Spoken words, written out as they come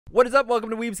What is up?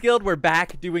 Welcome to Weebs Guild. We're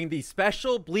back doing the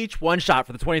special Bleach one-shot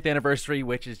for the 20th anniversary,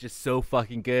 which is just so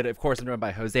fucking good. Of course, I'm joined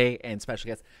by Jose and special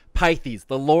guest Pithes,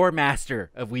 the lore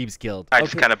master of Weebs Guild. I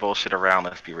just kind of bullshit around,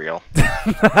 let's be real.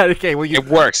 Okay, well, it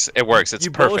works. It works. It's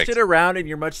perfect. You bullshit around and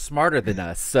you're much smarter than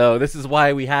us, so this is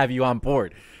why we have you on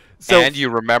board. So, and you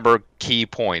remember key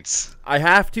points. I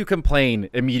have to complain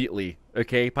immediately,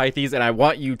 okay, Pithes, and I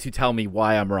want you to tell me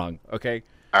why I'm wrong, okay?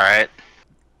 All right.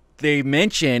 They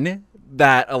mention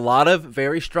that a lot of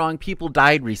very strong people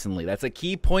died recently. That's a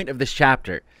key point of this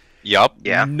chapter. Yup.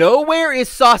 Yeah. Nowhere is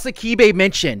Sasakibe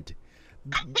mentioned.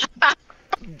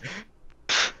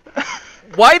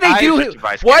 Why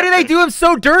do they do him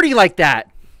so dirty like that?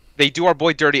 They do our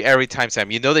boy dirty every time, Sam.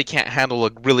 You know they can't handle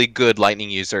a really good lightning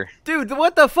user. Dude,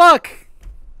 what the fuck?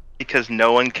 Because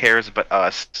no one cares but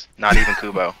us, not even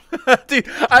Kubo. Dude,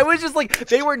 I was just like,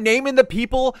 they were naming the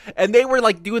people, and they were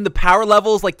like doing the power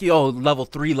levels, like, yo, level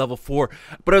 3, level 4.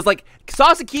 But I was like,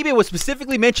 Sasakibe was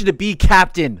specifically mentioned to be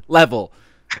captain level.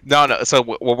 No. So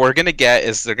what we're going to get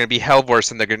is they're going to be Hellverse,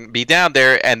 and they're going to be down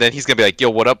there, and then he's going to be like, yo,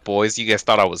 what up, boys? You guys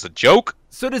thought I was a joke?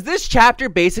 So does this chapter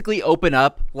basically open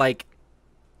up, like,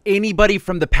 anybody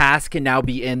from the past can now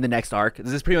be in the next arc?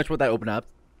 Is this pretty much what that opened up?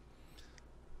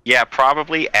 Yeah,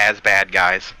 probably as bad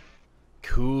guys.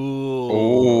 Cool.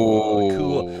 Ooh.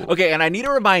 Cool. Okay, and I need a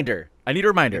reminder.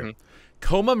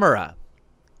 Komamura.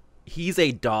 He's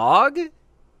a dog?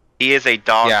 He is a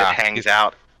dog that hangs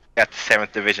out at the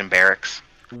 7th Division barracks.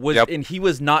 And he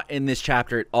was not in this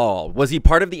chapter at all. Was he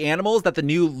part of the animals that the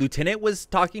new lieutenant was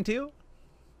talking to?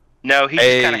 No, he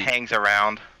just kind of hangs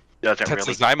around. Doesn't Tetsu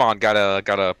really. Zaimon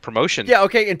got a promotion. Yeah,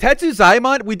 okay, and Tetsu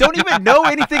Zaimon, we don't even know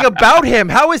anything about him.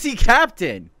 How is he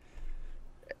captain?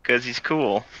 Because he's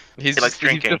cool. He likes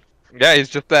drinking. He's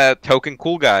just that token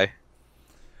cool guy.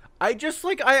 I just,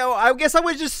 like, I guess I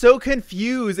was just so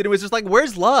confused, and it was just like,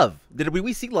 where's Love? Did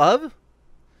we see Love?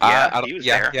 Yeah, he was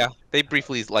there. Yeah, they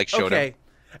briefly, like, showed him.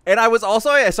 And I was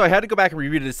also, so I had to go back and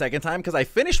reread it a second time, because I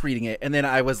finished reading it, and then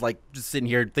I was, like, just sitting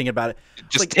here thinking about it.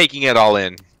 Just like, taking it all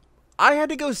in. I had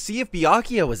to go see if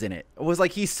Byakuya was in it. It was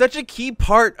like, he's such a key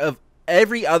part of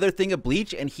every other thing of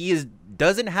Bleach, and he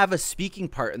doesn't have a speaking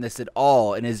part in this at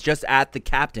all, and is just at the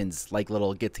captain's, like,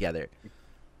 little get-together.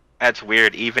 That's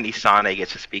weird. Even Isane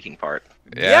gets a speaking part.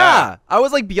 Yeah. I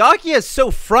was like, Byakuya is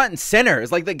so front and center.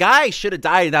 It's like, the guy should have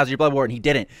died in 1000 Year Blood War, and he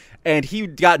didn't. And he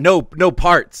got no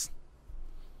parts.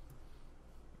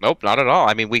 Nope, not at all.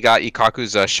 I mean, we got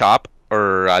Ikaku's shop,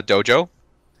 or dojo.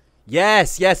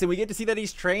 Yes, and we get to see that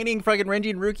he's training fucking Renji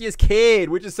and Rukia's kid,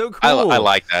 which is so cool. I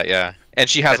like that, yeah. And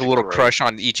she has a little crush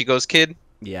on Ichigo's kid.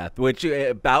 Yeah, which,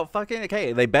 about fucking,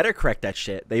 okay, they better correct that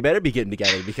shit. They better be getting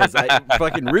together, because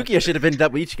fucking Rukia should have ended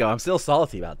up with Ichigo. I'm still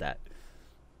salty about that.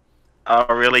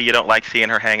 Oh, really? You don't like seeing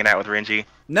her hanging out with Renji?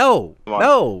 No.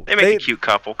 They make a cute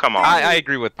couple. Come on. I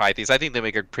agree with Pithes. I think they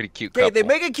make a pretty cute couple. They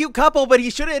make a cute couple, but he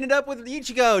should have ended up with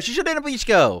Ichigo. She should have ended up with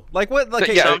Ichigo. Like, what? Like,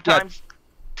 yeah,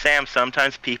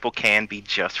 sometimes people can be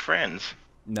just friends.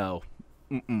 No.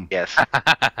 Yes.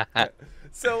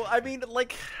 So, I mean,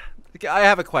 like, I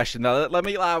have a question, though. Let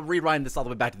me rewind this all the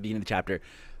way back to the beginning of the chapter.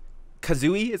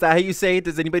 Kazui, is that how you say it?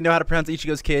 Does anybody know how to pronounce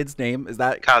Ichigo's kid's name? Is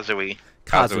that Kazui?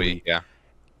 Kazui, yeah.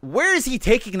 Where is he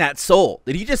taking that soul?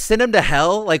 Did he just send him to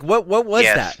hell? Like, what was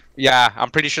that? Yeah, I'm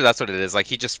pretty sure that's what it is. Like,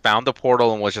 he just found the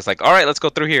portal and was just like, all right, let's go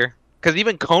through here. Because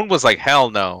even Cone was like,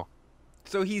 hell no.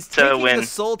 So he's taking the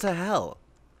soul to hell.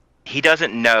 He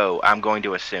doesn't know, I'm going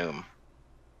to assume.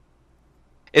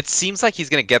 It seems like he's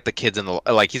going to get the kids he's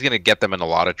going to get them in a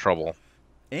lot of trouble.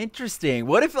 Interesting.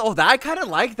 What if, I kind of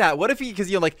like that. What if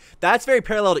because, like, that's very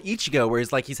parallel to Ichigo,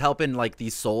 where he's helping, like,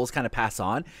 these souls kind of pass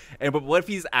on. But what if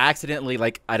he's accidentally,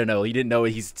 like, I don't know, he didn't know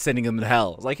he's sending them to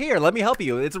hell. It's like, here, let me help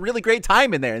you. It's a really great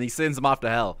time in there, and he sends them off to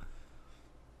hell.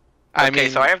 Okay,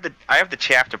 so I have the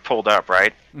chapter pulled up,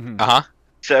 right? Uh-huh.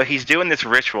 So he's doing this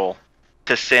ritual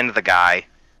to send the guy,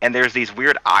 and there's these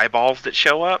weird eyeballs that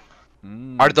show up.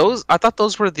 Are those? I thought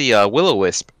those were the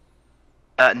Will-O-Wisp.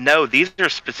 No, these are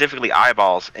specifically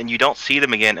eyeballs, and you don't see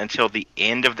them again until the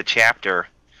end of the chapter,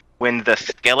 when the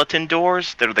skeleton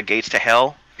doors that are the gates to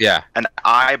hell. Yeah. An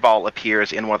eyeball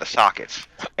appears in one of the sockets.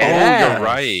 And you're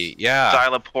right. Yeah.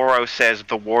 Xyloporo says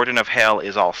the Warden of Hell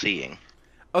is all-seeing.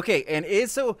 Okay, and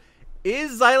is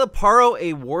Xyloparo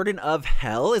a Warden of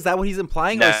Hell? Is that what he's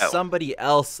implying? No. Or is somebody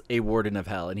else a Warden of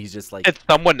Hell? And he's just like... It's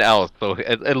someone else, so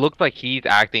it looks like he's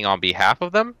acting on behalf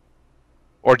of them?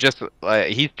 Or just,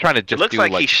 he's trying to just do,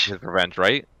 like his revenge,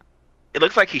 right? It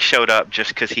looks like he showed up just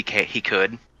because he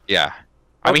could. Yeah.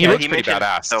 I mean, he looks pretty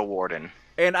badass. The Warden.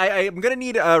 And I'm going to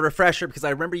need a refresher, because I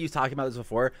remember you talking about this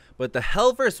before, but the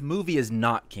Hellverse movie is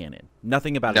not canon.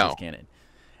 Nothing about it is canon.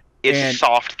 It's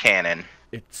soft canon.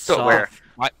 It's so where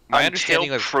my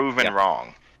understanding is proven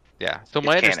wrong. Yeah. So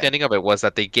my understanding of it was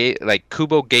that they gave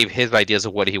Kubo gave his ideas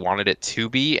of what he wanted it to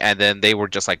be, and then they were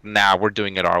just like, "Nah, we're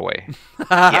doing it our way."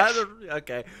 Yes.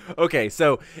 Okay.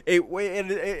 So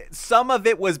some of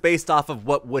it was based off of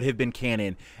what would have been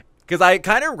canon, because I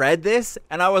kind of read this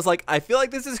and I was like, I feel like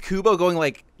this is Kubo going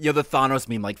like, the Thanos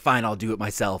meme, like, fine, I'll do it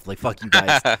myself, like, fuck you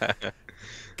guys.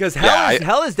 Because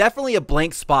hell is definitely a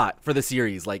blank spot for the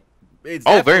series, like.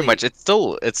 Very much. It's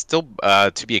still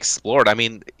to be explored. I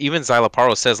mean, even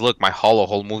Xyloparo says, "Look, my hollow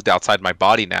hole moved outside my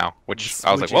body now," which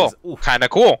I was like, "Whoa, kind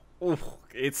of cool." Oof,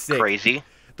 it's sick. Crazy.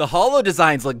 The hollow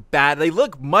designs look bad. They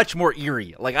look much more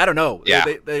eerie. Like, I don't know. Yeah.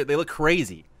 They look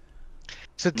crazy.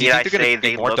 So do you think they're gonna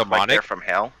be more look demonic? Like they're from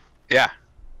hell? Yeah.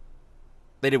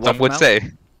 They did. Some would say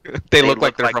they look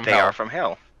like they're from hell. They are from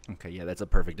hell. Okay, yeah, that's a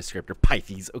perfect descriptor.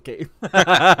 Pithes, okay.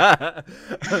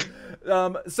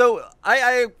 So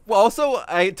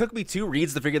it took me 2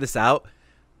 reads to figure this out.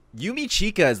 Yumi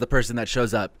Chika is the person that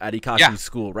shows up at Ikaku's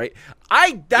school, right?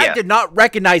 I did not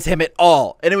recognize him at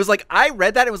all, and it was like I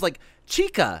read that it was like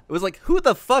Chika. It was like, who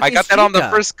the fuck? I got that on the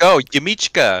first go.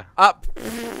 Yumichika.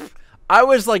 I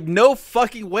was like, no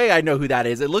fucking way, I know who that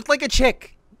is. It looked like a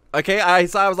chick. Okay, I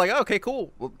was like, okay,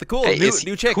 cool, Hey,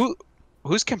 new chick.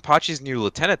 Who's Kenpachi's new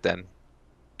lieutenant then?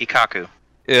 Ikaku.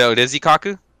 It is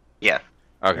Ikaku? Yeah.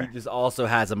 Okay. He just also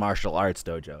has a martial arts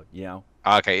dojo, you know?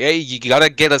 Okay, hey, you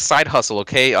gotta get a side hustle,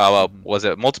 okay? Was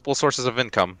it multiple sources of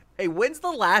income? Hey, when's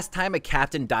the last time a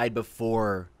captain died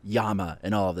before Yama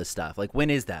and all of this stuff? Like,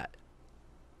 when is that?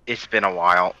 It's been a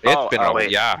while. It's been a while,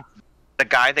 yeah. The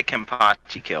guy that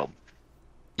Kenpachi killed.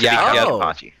 Yeah.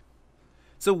 Kenpachi.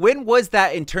 So when was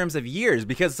that in terms of years?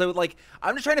 Because I'm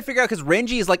just trying to figure out, because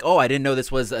Renji is like, oh, I didn't know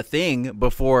this was a thing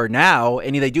before now,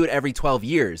 and they do it every 12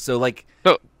 years. So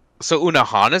So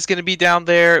Unohana's gonna be down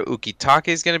there.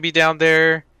 Ukitake's gonna be down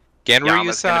there. Yama's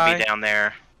Genryusai gonna be down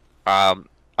there.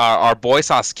 Our boy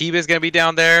Sasuke is gonna be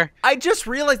down there. I just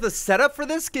realized the setup for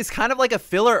this is kind of like a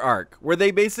filler arc, where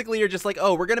they basically are just like,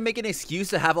 oh, we're gonna make an excuse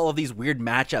to have all of these weird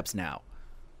matchups now.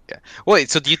 Yeah. Wait.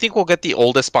 So do you think we'll get the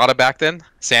oldest Spada back then?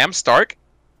 Sam Stark?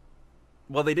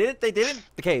 Well, they didn't.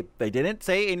 Okay, they didn't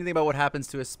say anything about what happens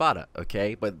to Espada.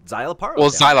 Okay, but Xyloparo. Well,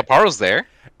 Xyloparo's there.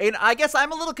 And I guess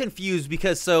I'm a little confused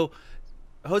because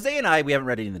Jose and I, we haven't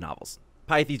read any of the novels.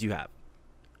 Pithes, you have.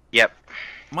 Yep.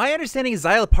 My understanding is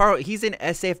Xyloparo, he's in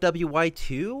SAFWY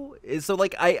too. So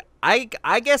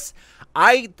I guess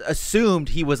I assumed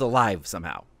he was alive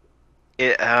somehow.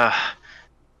 It's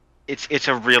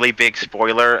a really big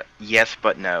spoiler. Yes,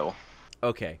 but no.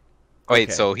 Okay.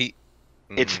 Wait, so he.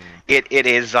 It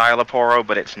is Xyloparo,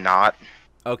 but it's not.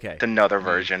 Okay. It's another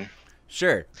version.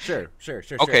 Sure.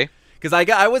 Okay. Because I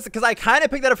kind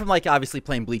of picked that up from obviously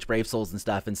playing Bleach Brave Souls and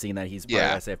stuff and seeing that he's part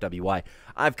of SAFWY.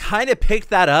 I've kind of picked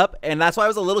that up, and that's why I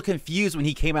was a little confused when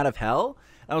he came out of hell.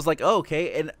 I was like, oh,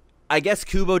 okay. And I guess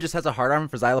Kubo just has a hard on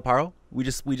for Xyloparo. We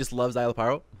just love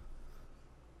Xyloparo.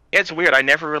 It's weird. I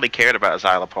never really cared about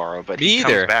Xyloparo, but he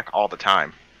comes back all the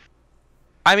time.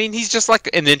 I mean, he's just like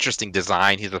an interesting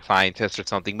design. He's a scientist or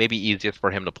something. Maybe easiest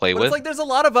for him to play with. It's like there's a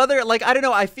lot of other, I don't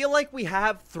know. I feel like we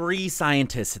have 3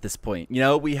 scientists at this point. You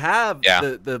know, we have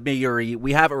the Mayuri,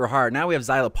 we have Urahara. Now we have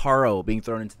Xyloparo being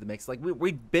thrown into the mix. Like,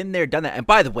 we've been there, done that. And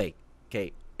by the way,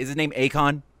 okay, is his name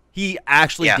Akon? He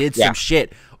actually did some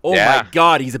shit. Oh my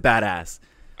god, he's a badass.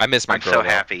 I miss my girl. I'm so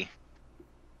happy.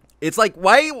 It's like,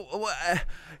 why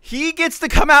he gets to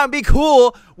come out and be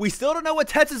cool. We still don't know what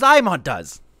Tetsuzaimon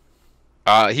does.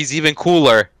 He's even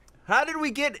cooler. How did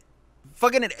we get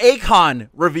fucking an Akon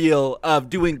reveal of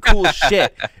doing cool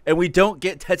shit and we don't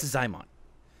get Tetsuzaimon?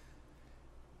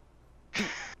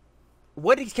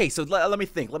 Okay, so let me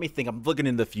think. I'm looking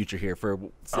in the future here for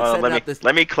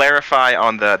let me clarify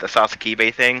on the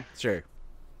Sasuke thing. Sure.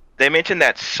 They mentioned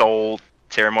that soul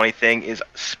ceremony thing is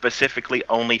specifically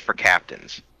only for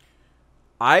captains.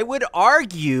 I would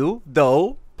argue,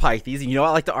 though, Pithes, and you know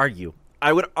I like to argue.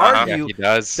 I would argue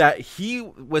that he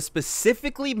was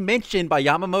specifically mentioned by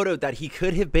Yamamoto that he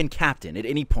could have been captain at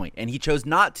any point, and he chose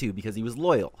not to because he was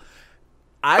loyal.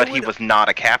 He was not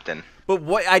a captain. But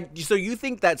so you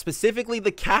think that specifically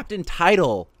the captain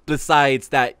title decides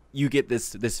that you get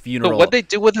this funeral? But what they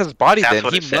do with his body then?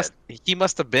 He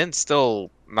must have been still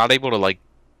not able to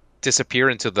disappear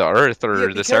into the earth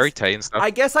or the Seritai and stuff. I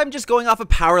guess I'm just going off of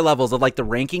power levels of the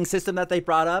ranking system that they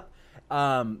brought up.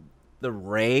 The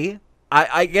Rei.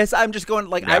 I guess I'm just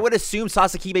going I would assume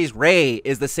Sasakibe's Rei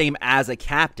is the same as a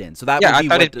captain. So that would be I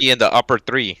thought it'd be in the upper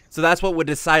 3. So that's what would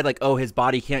decide oh, his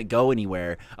body can't go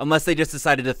anywhere unless they just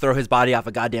decided to throw his body off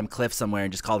a goddamn cliff somewhere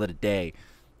and just call it a day.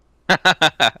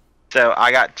 So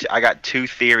I got 2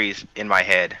 theories in my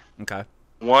head. Okay.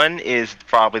 One is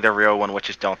probably the real one, which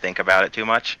is don't think about it too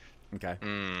much. Okay.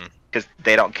 Because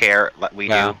they don't care like we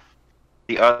do.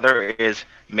 The other is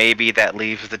maybe that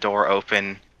leaves the door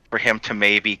open for him to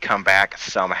maybe come back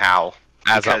somehow.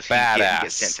 As a because he badass. didn't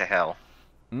get sent to hell.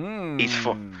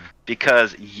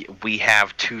 Because we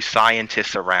have 2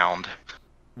 scientists around.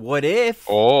 What if?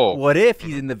 Oh. What if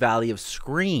he's in the Valley of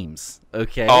Screams?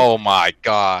 Okay. Oh my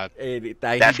god.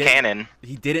 That's canon.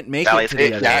 He didn't make Valley it to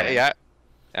the other. Yeah.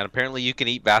 And apparently you can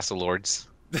eat Vasilords.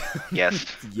 Yes.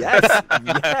 Yes.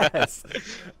 Yes.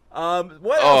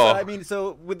 What else? I mean,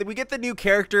 so we get the new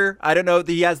character. I don't know.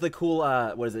 He has the cool.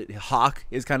 What is it? Hawk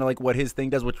is kind of like what his thing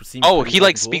does, which seems. Oh, he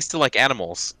like cool. speaks to like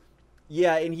animals.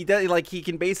 Yeah, and he does like he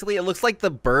can basically. It looks like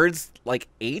the birds like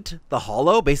ate the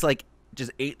hollow, basically like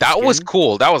just ate. That was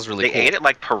cool. That was really cool. They ate it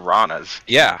like piranhas.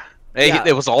 Yeah.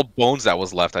 It was all bones that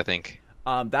was left, I think.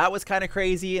 That was kind of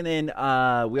crazy, and then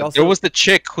we also there was the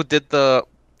chick who did the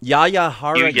Yaya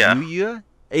Hara Yuya.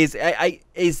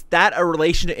 Is that a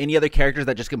relation to any other characters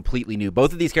that just completely new?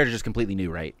 Both of these characters just completely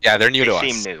new, right? Yeah, they're new to us.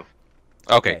 They seem new.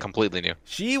 Okay, completely new.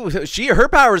 Her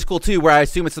power is cool too, where I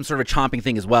assume it's some sort of a chomping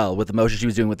thing as well with the motion she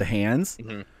was doing with the hands.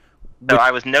 So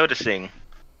I was noticing,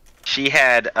 she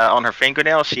had on her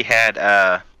fingernails she had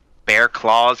bear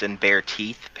claws and bear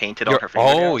teeth painted on her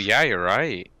fingernails. Oh yeah, you're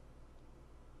right.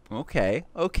 Okay.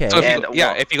 So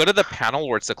if you go to the panel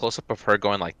where it's a close up of her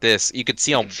going like this, you could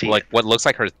see on like what looks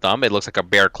like her thumb. It looks like a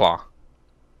bear claw.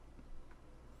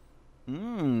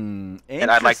 And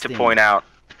I'd like to point out,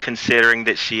 considering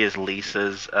that she is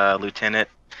Lisa's lieutenant,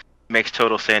 makes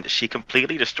total sense. She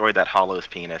completely destroyed that Hollow's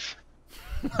penis.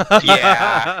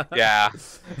 Yeah. Yeah.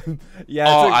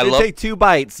 It take 2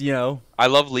 bites, you know. I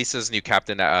love Lisa's new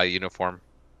captain uniform.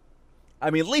 I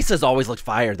mean, Lisa's always looked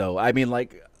fire though. I mean,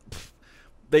 like.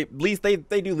 They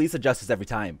do Lisa justice every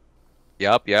time.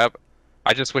 Yep.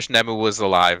 I just wish Nemu was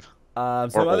alive.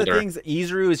 Some other things,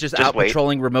 Izuru is just out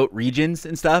patrolling remote regions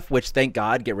and stuff, which thank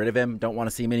God, get rid of him. Don't want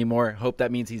to see him anymore. Hope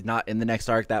that means he's not in the next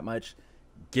arc that much.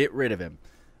 Get rid of him.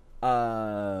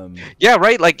 Yeah,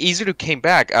 right. Like Izuru came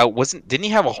back. Didn't he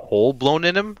have a hole blown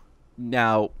in him?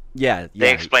 Now, yeah.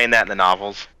 They explain that in the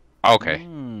novels. Okay.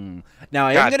 Now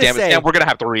I am gonna say we're gonna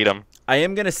have to read them. I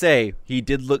am gonna say he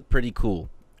did look pretty cool.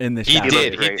 In this he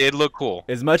did look cool.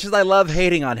 As much as I love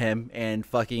hating on him and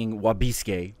fucking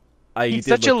Wabisuke, he's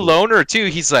such a loner too.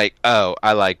 He's like, oh,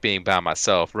 I like being by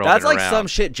myself. That's like around. Some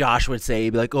shit Josh would say.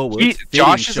 He'd be like, oh, well,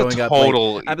 Josh is showing a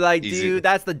total. Up. I'd be like, dude,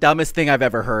 that's the dumbest thing I've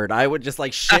ever heard. I would just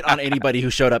like shit on anybody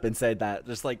who showed up and said that.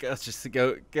 Just like, just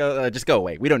go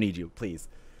away. We don't need you, please.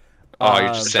 Oh,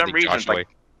 you're just sending Josh away.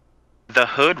 The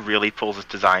hood really pulls its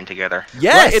design together.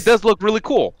 Yes, right, it does look really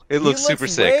cool. It looks super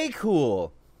sick. Way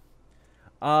cool.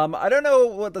 I don't know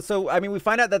what I mean, we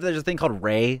find out that there's a thing called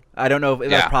Rei. I don't know if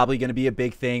that's probably going to be a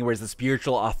big thing, whereas the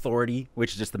spiritual authority,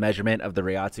 which is just the measurement of the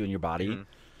Reiatsu in your body.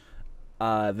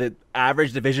 The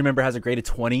average division member has a grade of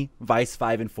 20, Vice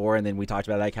 5 and 4, and then we talked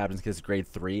about that captain's because grade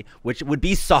 3, which would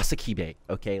be Sasakibe.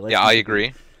 Okay, I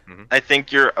agree. I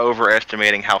think you're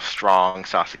overestimating how strong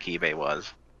Sasakibe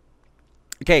was.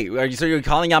 Okay, so you're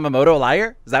calling Yamamoto a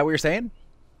liar? Is that what you're saying?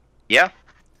 Yeah.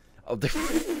 Oh,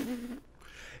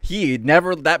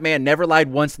 that man never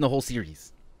lied once in the whole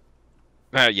series.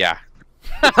 Yeah.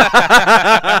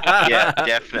 Yeah,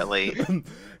 definitely.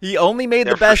 He only made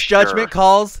the best judgment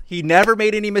calls. He never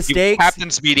made any mistakes.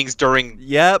 Captain's meetings during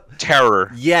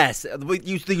terror. Yes.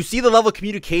 You see the level of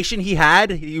communication he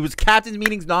had? He was captain's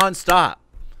meetings nonstop.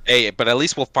 Hey, but at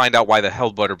least we'll find out why the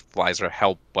hell butterflies are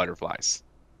hell butterflies.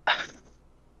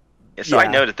 So I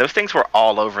noticed those things were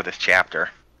all over this chapter.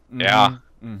 Yeah.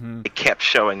 It kept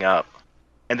showing up.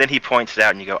 And then he points it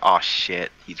out, and you go, "Oh shit,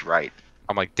 he's right."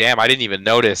 I'm like, "Damn, I didn't even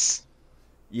notice."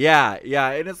 Yeah,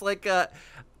 and it's like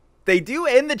they do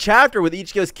end the chapter with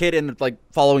Ichigo's kid and like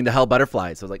following the hell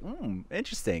butterflies. So I was like,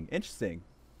 interesting.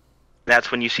 That's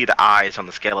when you see the eyes on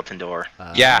the skeleton door.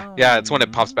 Yeah, it's when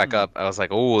it pops back up. I was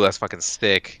like, "Oh, that's fucking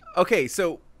sick." Okay,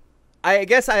 so I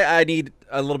guess I need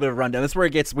a little bit of a rundown. That's where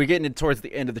we're getting towards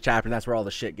the end of the chapter, and that's where all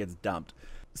the shit gets dumped.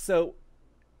 So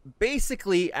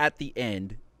basically, at the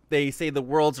end, they say the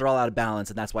worlds are all out of balance,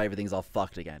 and that's why everything's all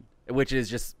fucked again. Which is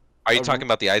just... Are you talking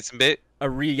about the Aizen bit? A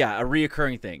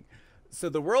reoccurring thing. So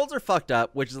the worlds are fucked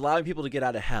up, which is allowing people to get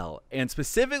out of hell. And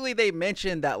specifically, they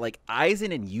mentioned that like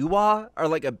Aizen and Yuwa are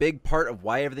like a big part of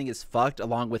why everything is fucked,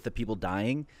 along with the people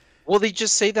dying. Well, they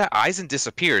just say that Aizen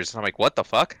disappears. And I'm like, what the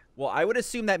fuck? Well, I would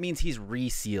assume that means he's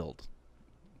resealed.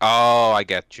 Oh, I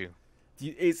get you.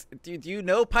 Do you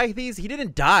know Pithes? He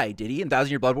didn't die, did he? In 1,000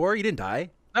 Year Blood War, he didn't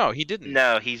die. No, he didn't.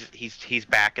 No, he's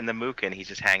back in the Mukin. He's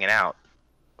just hanging out.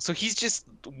 So he's just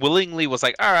willingly was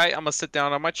like, all right, I'm gonna sit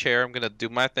down on my chair. I'm gonna do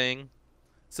my thing.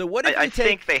 So what if I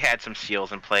think they had some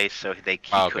seals in place, so he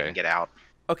couldn't get out.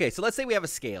 Okay, so let's say we have a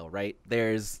scale, right?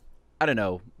 There's, I don't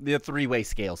know, the three-way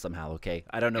scale somehow. Okay,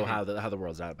 I don't know how the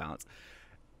world's out of balance.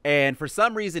 And for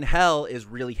some reason, hell is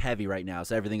really heavy right now,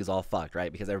 so everything is all fucked,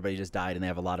 right? Because everybody just died and they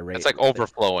have a lot of rain. It's like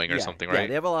overflowing or something, right? Yeah,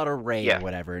 they have a lot of rain or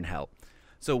whatever in hell.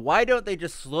 So why don't they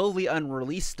just slowly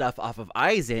unrelease stuff off of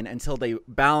Aizen until they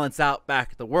balance out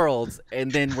back the worlds, and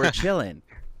then we're chilling?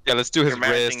 Yeah, let's do his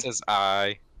wrist, his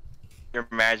eye. You're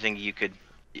imagining you could,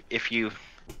 if you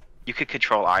could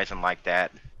control Aizen like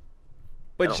that.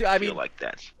 But I mean, like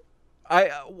that.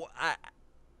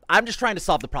 I'm just trying to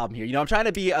solve the problem here. You know, I'm trying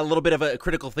to be a little bit of a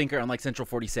critical thinker on like Central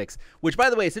 46. Which, by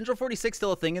the way, is Central 46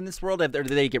 still a thing in this world? Or did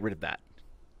they get rid of that?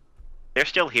 They're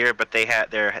still here, but they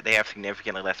have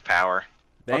significantly less power.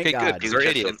 Okay, good. They're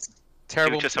idiots.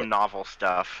 Terrible. Due to some novel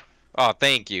stuff. Oh,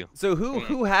 thank you. So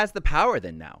who has the power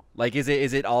then now? Like, is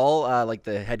it all like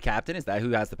the head captain? Is that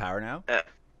who has the power now?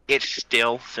 It's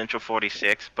still Central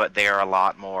 46, but they are a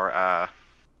lot more. Are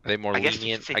they more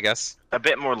lenient? I guess. A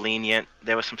bit more lenient.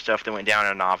 There was some stuff that went down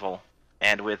in a novel,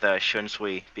 and with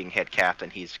Shunsui being head captain,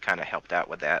 he's kind of helped out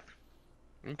with that.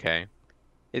 Okay.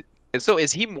 So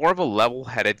is he more of a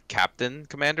level-headed captain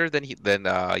commander than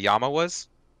Yama was?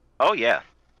 Oh yeah.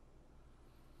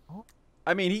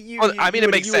 I mean,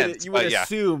 it makes sense. You would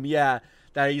assume,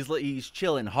 that he's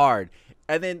chilling hard,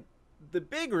 and then the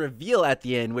big reveal at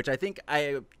the end, which I think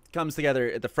comes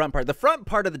together at the front part. The front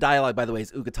part of the dialogue, by the way,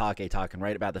 is Ugatake talking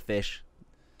right about the fish.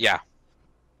 Yeah,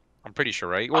 I'm pretty sure,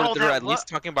 right? Or they're at least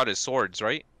talking about his swords,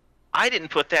 right? I didn't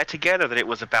put that together that it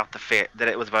was about that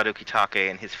it was about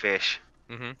Ugatake and his fish.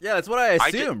 Mm-hmm. Yeah, that's what I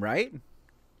assume, right?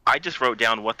 I just wrote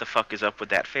down what the fuck is up with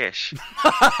that fish.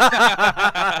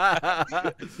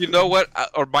 You know what?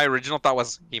 Or my original thought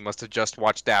was he must have just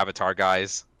watched Avatar,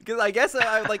 guys. Because I guess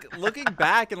I like looking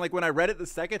back and like when I read it the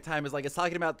second time is like it's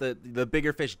talking about the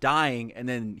bigger fish dying and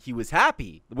then he was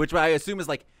happy, which I assume is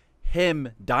like him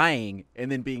dying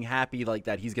and then being happy like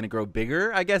that he's gonna grow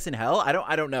bigger. I guess in hell. I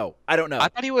don't know. I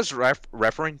thought he was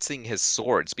referencing his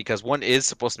swords because one is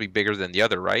supposed to be bigger than the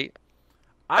other, right?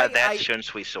 That's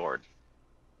Shunsui's sword.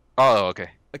 Oh, okay.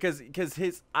 Because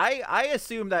I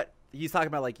assume that he's talking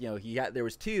about like, you know, there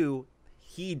was two,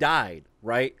 he died,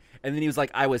 right? And then he was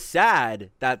like, I was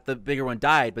sad that the bigger one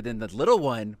died, but then the little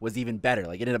one was even better.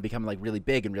 Like it ended up becoming like really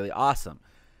big and really awesome.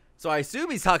 So I assume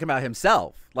he's talking about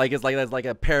himself. Like it's like that's like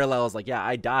a parallel. It's like, yeah,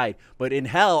 I died, but in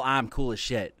hell I'm cool as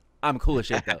shit. I'm cool as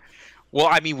shit though. Well,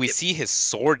 I mean, we see his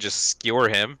sword just skewer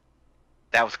him.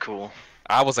 That was cool.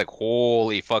 I was like,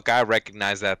 holy fuck! I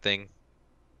recognize that thing.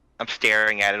 I'm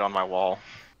staring at it on my wall.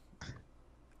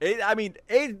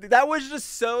 That was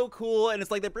just so cool, and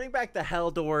it's like they bring back the hell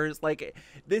doors. Like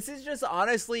this is just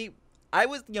honestly,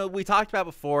 we talked about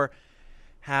before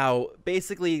how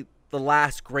basically the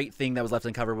last great thing that was left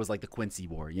uncovered was like the Quincy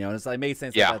War. You know, and it's like it made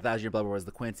sense that 1,000 Year Blood War was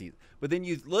the Quincy's. But then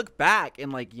you look back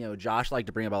and like, you know, Josh liked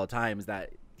to bring up all the time is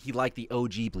that he liked the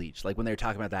OG Bleach, like when they were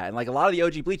talking about that, and like a lot of the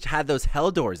OG Bleach had those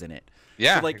hell doors in it.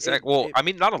 Yeah, so, like, exactly. I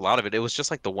mean, not a lot of it. It was just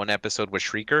like the one episode with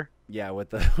Shrieker. Yeah, with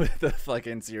the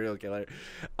fucking serial killer.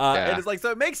 And it's like,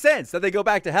 so it makes sense that they go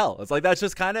back to hell. It's like that's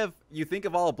just kind of, you think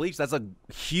of all of Bleach, that's a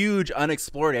huge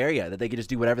unexplored area that they could just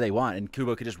do whatever they want, and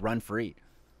Kubo could just run free.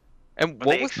 And but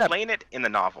they explain it in the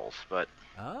novels, but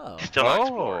still not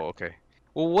explored. Okay.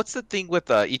 Well, what's the thing with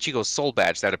Ichigo's soul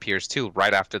badge that appears too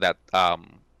right after that?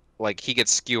 Like he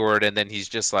gets skewered and then he's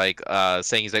just like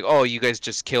saying he's like, oh, you guys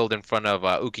just killed in front of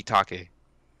Ukitake.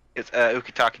 It's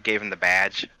Ukitake gave him the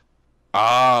badge.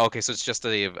 Oh, okay, so it's just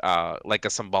a like a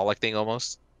symbolic thing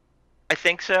almost. I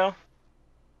think so.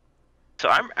 So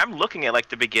I'm looking at like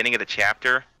the beginning of the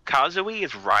chapter. Kazui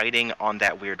is riding on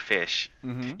that weird fish.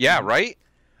 Mm-hmm. Yeah, right.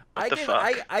 What the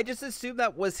fuck? I just assumed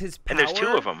that was his power. And there's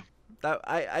two of them. That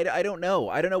I don't know.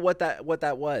 I don't know what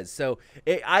that was. So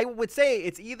I would say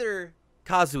it's either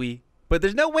Kazui, but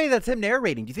there's no way that's him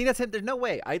narrating. Do you think that's him? There's no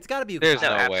way. It's got to be. There's no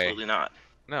way. Absolutely not.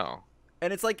 No.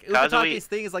 And it's like Ukitake's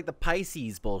thing is like the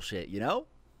Pisces bullshit, you know?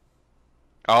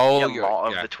 Oh, the law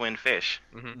of the twin fish.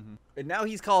 Mm-hmm. Mm-hmm. And now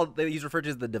he's referred to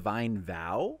as the Divine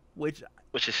Vow, which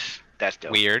is that's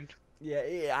dope. Weird.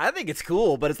 Yeah, I think it's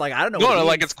cool, but it's like I don't know. No,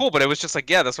 like it's cool, but it was just like,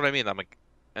 yeah, that's what I mean. I'm like,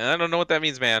 I don't know what that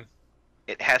means, man.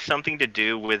 It has something to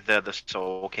do with the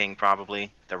Soul King,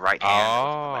 probably the right hand,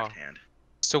 the left hand.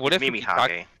 So what if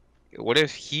what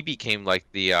if he became like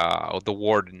the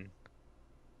warden?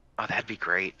 Oh, that'd be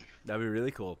great. That'd be really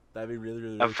cool. That'd be really,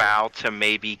 really, a vow to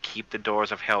maybe keep the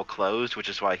doors of hell closed, which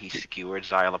is why he skewered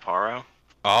Xylaparo.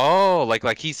 Oh,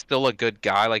 like he's still a good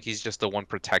guy, like he's just the one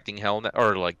protecting hell,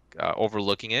 or like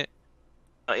overlooking it.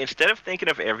 Instead of thinking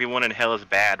of everyone in hell as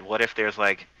bad, what if there's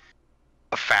like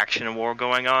a faction war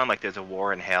going on, like there's a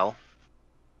war in hell.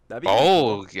 That'd be kinda cool.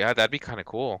 Oh, yeah, that'd be kind of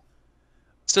cool.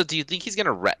 So do you think he's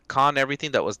gonna retcon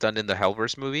everything that was done in the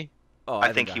Hellverse movie? Oh,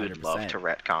 I think he would love 100%. to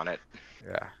retcon it.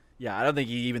 Yeah. Yeah, I don't think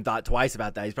he even thought twice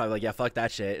about that. He's probably like, yeah, fuck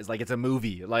that shit. It's like it's a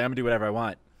movie. Like I'm gonna do whatever I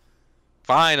want.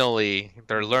 Finally,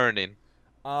 they're learning.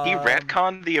 He Um,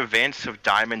 retconned the events of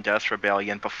Diamond Dust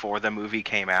Rebellion before the movie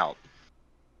came out.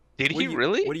 Did what he do you-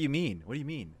 really? What do you mean? What do you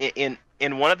mean?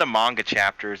 In one of the manga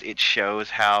chapters, it shows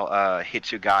how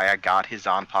Hitsugaya got his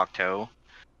Zanpakuto,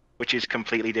 which is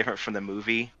completely different from the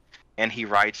movie. And he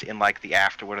writes in like the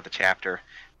afterword of the chapter,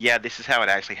 yeah, this is how it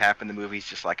actually happened. The movie's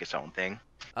just like its own thing.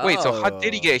 Wait, so how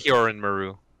did he Oh. get Hyorin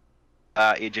Maru?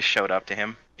 It just showed up to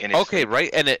him in his Okay, sleep. right,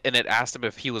 and it asked him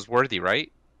if he was worthy,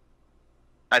 right?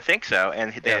 I think so.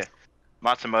 And Yeah.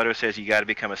 Matsumoto says you got to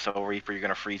become a Soul Reaper. You're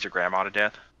gonna freeze your grandma to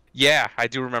death. Yeah, I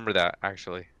do remember that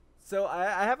actually. So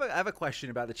I have a question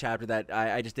about the chapter that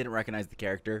I just didn't recognize the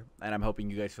character, and I'm hoping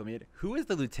you guys fill me in. Who is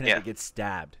the lieutenant Yeah. that gets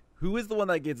stabbed? Who is the one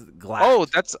that gets glassed? Oh,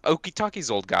 that's Okitaki's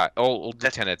old guy. Oh, old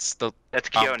lieutenants. That's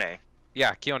Um, Kiyone.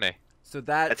 Yeah, Kiyone. so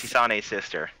That's Isane's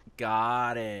sister.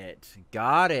 got it.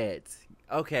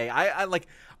 Okay, I like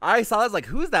I saw this like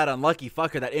who's that unlucky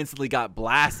fucker that instantly got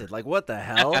blasted? Like what the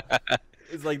hell?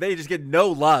 It's like they just get no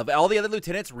love. All the other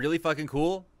lieutenants really fucking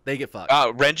cool. They get fucked.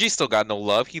 Renji still got no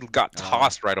love. He got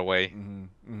tossed right away.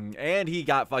 And he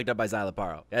got fucked up by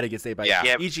Xyloparo. He had to get saved by Yeah.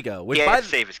 Yeah. Ichigo. Which Yeah, by to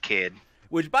save his kid.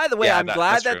 the way, Yeah, I'm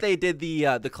glad that's that true. they did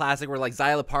the classic where like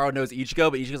Xyloparo knows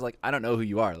Ichigo, but Ichigo's like, I don't know who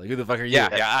you are. Like who the fuck are you? Yeah,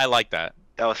 I like that.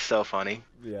 That was so funny.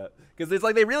 Yeah. Because it's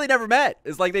like they really never met.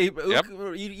 It's like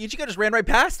Ichigo just ran right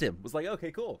past him. It was like,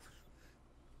 okay, cool.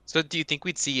 So do you think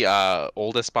we'd see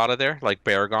old Espada there, like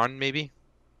Baragon maybe?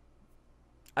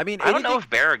 I mean, I don't know if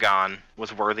Baragon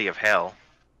was worthy of hell.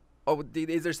 Oh,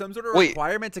 is there some sort of Wait.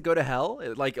 requirement to go to hell?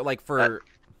 Like for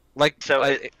Like So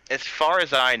as far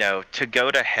as I know, to go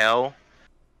to hell,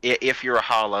 if you're a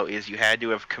hollow, is you had to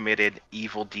have committed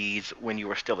evil deeds when you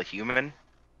were still a human.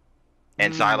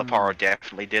 And Xyloparo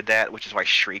definitely did that, which is why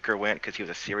Shrieker went, because he was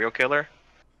a serial killer.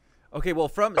 okay, well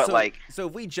But, so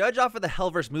if we judge off of the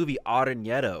Hellverse movie,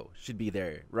 Aranyeto should be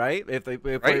there, right? If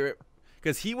Right.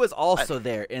 because he was also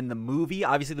there in the movie.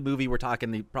 Obviously, the movie we're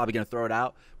talking, they're probably gonna throw it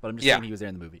out, but I'm just saying he was there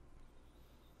in the movie.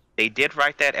 They did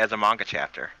write that as a manga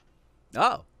chapter.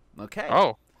 Oh, okay.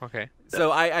 Oh, okay.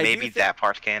 So I Maybe do think, that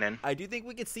part's canon. I do think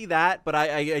we could see that, but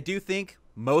I do think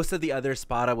most of the other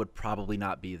Spada would probably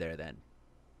not be there then.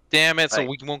 Damn it! So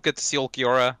Like- we won't get to see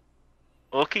Ulquiorra.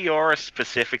 Ulquiorra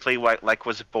specifically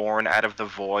was born out of the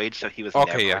void, so he was Okay,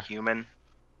 never yeah. a human.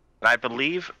 And I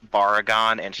believe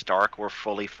Baragon and Stark were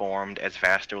fully formed as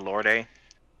Vasto Lorde,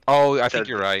 Oh, I So- think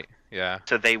you're right. Yeah.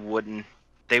 so they wouldn't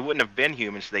have been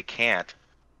humans. So they can't.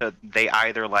 So they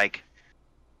either like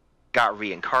got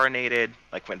reincarnated,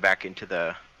 like went back into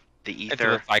the Into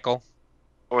ether, the cycle.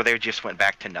 or they just went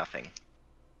back to nothing.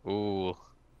 Ooh,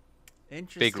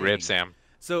 Interesting. big rib, Sam.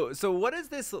 So what is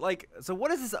this like? So what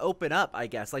does this open up? I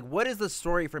guess like what is the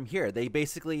story from here? They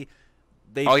basically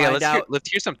Oh yeah, find out let's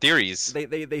hear some theories.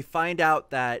 they find out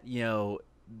that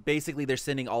basically they're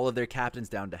sending all of their captains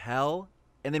down to hell.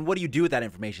 And then what do you do with that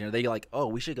information? Are they like, oh,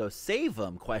 we should go save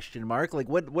them? Question mark. Like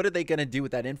what are they gonna do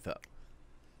with that info?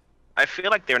 I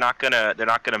feel like they're not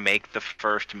gonna make the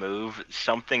first move.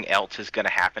 Something else is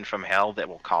gonna happen from hell that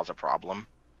will cause a problem.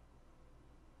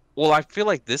 Well, I feel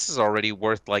like this is already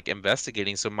worth like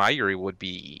investigating. So Mayuri would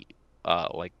be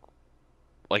like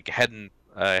heading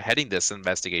this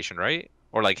investigation, right?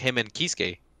 Or like him and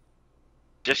Kisuke.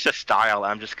 Just a style.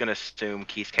 I'm just gonna assume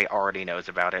Kisuke already knows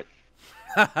about it.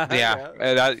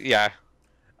 Yeah.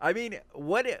 I mean,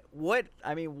 what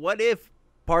if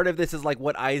part of this is like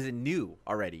what Aizen knew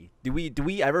already? Do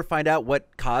we ever find out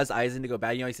what caused Aizen to go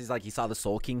bad? He says like he saw the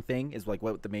Soul King thing is like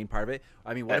what the main part of it.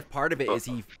 I mean, what if part of it is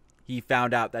he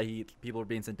found out that people were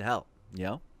being sent to hell?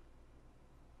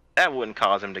 That wouldn't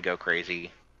cause him to go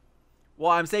crazy.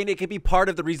 Well, I'm saying it could be part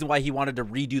of the reason why he wanted to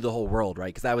redo the whole world, right?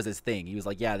 Because that was his thing. He was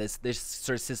like, yeah, this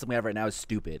sort of system we have right now is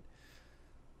stupid.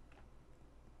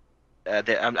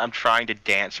 I'm trying to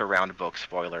dance around book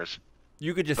spoilers.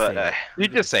 You could just But say it. You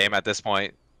just say him at this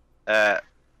point.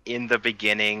 in the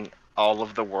beginning, all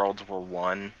of the worlds were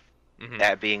one. Mhm.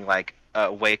 That being like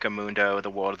Wakamundo, the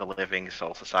world of the living,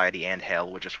 Soul Society, and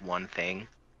Hell were just one thing.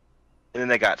 And then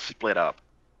they got split up.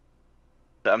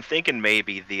 So I'm thinking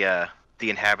maybe the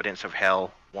inhabitants of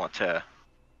Hell want to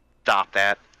stop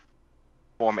that,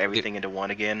 form everything into one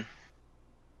again.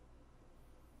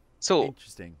 So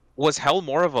Interesting. was Hell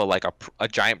more of a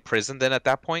giant prison then at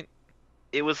that point?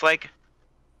 It was like,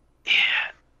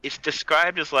 it's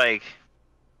described as like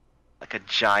a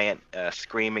giant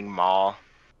screaming maw.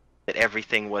 that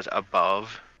everything was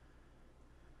above.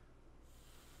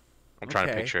 I'm trying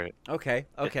to picture it. Okay.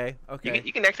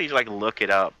 You can actually like look it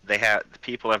up.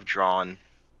 People have drawn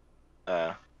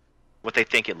what they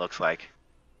think it looks like.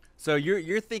 So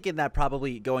you're thinking that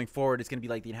probably going forward it's going to be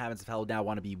like the inhabitants of hell now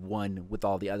want to be one with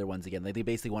all the other ones again. Like they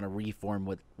basically want to reform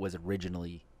what was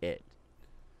originally it.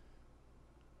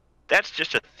 That's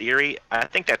just a theory. I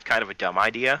think that's kind of a dumb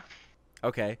idea.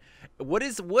 Okay. What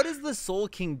is the Soul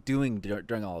King doing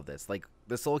during all of this? Like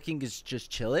the Soul King is just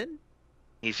chilling?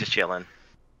 He's just chilling.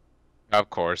 Of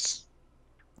course.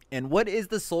 And what is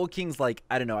the Soul King's like,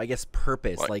 I don't know, I guess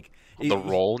purpose? What? Like The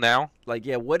role now? Like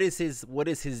yeah, what is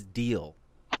his deal?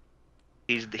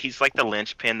 He's like the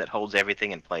linchpin that holds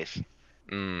everything in place.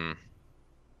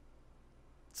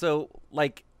 So,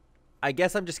 like, I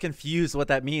guess I'm just confused what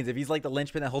that means. If he's like the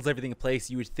linchpin that holds everything in place,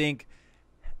 you would think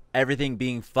everything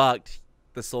being fucked,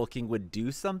 the Soul King would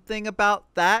do something about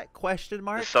that? Question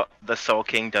mark. The Soul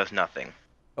King does nothing.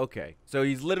 Okay, so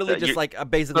he's literally just like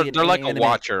basically they're like a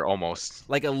watcher almost,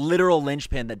 like a literal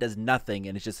linchpin that does nothing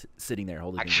and it's just sitting there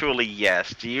holding. Actually,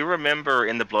 yes. Do you remember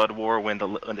in the Blood War when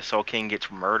the Soul King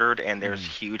gets murdered and there's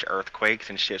huge earthquakes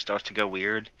and shit starts to go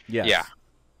weird? Yes. Yeah.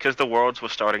 Because the worlds were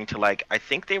starting to like, I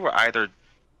think they were either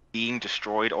being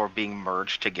destroyed or being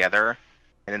merged together,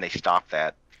 and then they stopped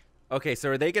that. Okay, so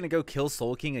are they gonna go kill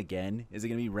Soul King again? Is it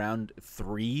gonna be round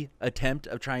 3 attempt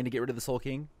of trying to get rid of the Soul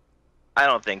King? I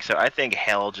don't think so. I think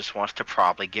Hell just wants to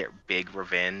probably get big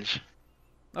revenge.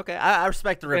 Okay, I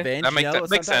respect the revenge. That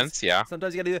makes sense, yeah.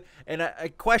 Sometimes you gotta do that. And a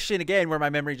question again where my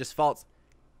memory just faults.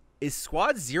 Is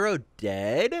Squad Zero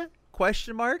dead?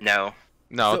 Question mark? No.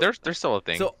 No, so, they're still a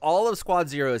thing. So all of Squad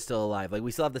Zero is still alive. Like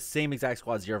we still have the same exact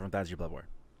Squad Zero from 1000 Year Blood War.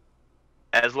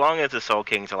 As long as the Soul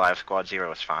King's alive, Squad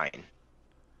Zero is fine.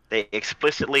 They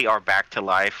explicitly are back to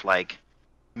life like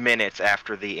minutes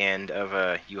after the end of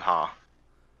Yuha.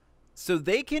 So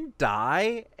they can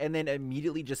die and then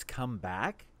immediately just come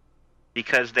back?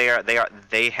 Because they have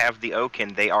the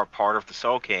Okin, they are part of the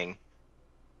Soul King.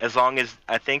 As long as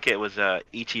I think it was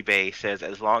Ichigo says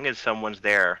as long as someone's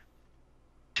there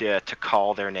to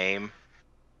call their name,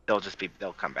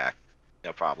 they'll come back.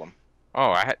 No problem.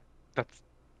 Oh, that's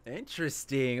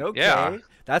interesting. Okay. Yeah.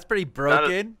 That's pretty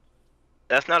broken.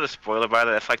 That's not a spoiler, by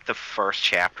the way. That's like the first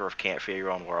chapter of Can't Fear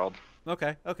Your Own World.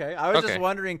 Okay. I was just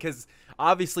wondering because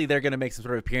obviously they're going to make some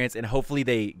sort of appearance and hopefully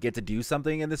they get to do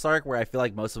something in this arc where I feel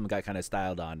like most of them got kind of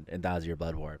styled on in 1000 Year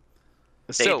Blood War.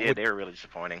 They were really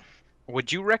disappointing.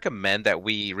 Would you recommend that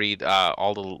we read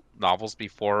all the novels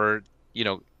before,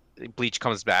 Bleach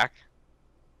comes back?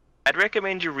 I'd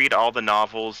recommend you read all the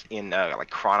novels in like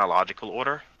chronological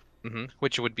order. Mm-hmm.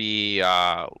 Which would be,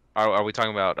 are we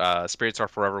talking about Spirits Are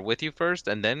Forever With You first,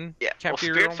 and then Can't Fear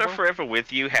Your Own World? Spirits Are Forever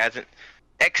With You hasn't,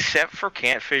 except for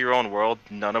Can't Fear Your Own World,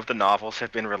 none of the novels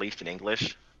have been released in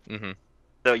English. Mm-hmm.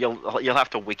 So you'll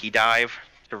have to wiki dive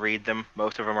to read them.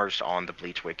 Most of them are just on the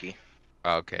Bleach wiki.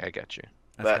 Okay, I got you.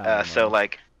 But so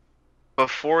like,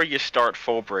 before you start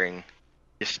Fullbring,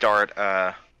 you start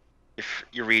if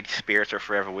you read Spirits Are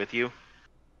Forever With You.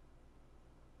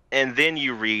 And then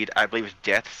you read, I believe it's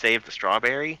Death Saved the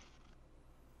Strawberry,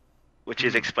 which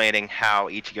is explaining how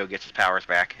Ichigo gets his powers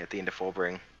back at the end of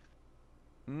Fullbring.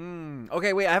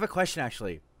 Okay, wait, I have a question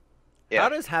actually. Yeah. How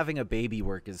does having a baby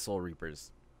work as Soul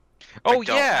Reapers? Oh,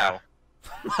 yeah.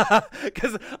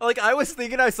 Because, like, I was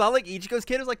thinking, I saw, like, Ichigo's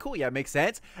kid. I was like, cool, yeah, it makes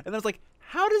sense. And then I was like,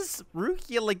 how does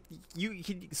Rukia, like,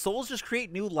 souls just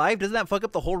create new life? Doesn't that fuck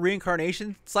up the whole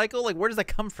reincarnation cycle? Like, where does that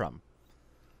come from?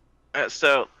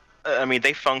 I mean,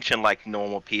 they function like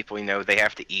normal people, they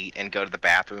have to eat and go to the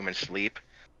bathroom and sleep.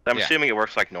 So I'm assuming it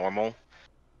works like normal.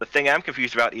 The thing I'm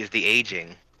confused about is the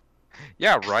aging.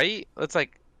 Yeah, right? It's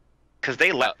like... Because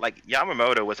they like,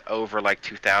 Yamamoto was over like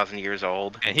 2,000 years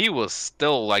old. And he was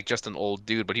still like just an old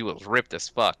dude, but he was ripped as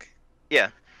fuck. Yeah.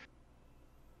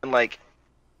 And like,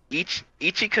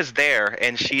 Ichika's there,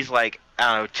 and she's like,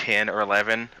 I don't know, 10 or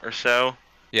 11 or so.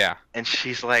 Yeah. And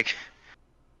she's like...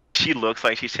 She looks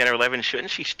like she's 10 or 11. Shouldn't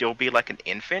she still be like an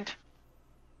infant?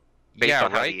 Based on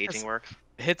how the aging works?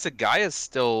 Hitsugai is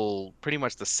still pretty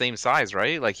much the same size,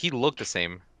 right? Like, he looked the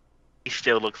same. He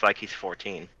still looks like he's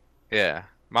 14. Yeah.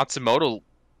 Matsumoto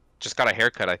just got a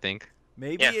haircut, I think.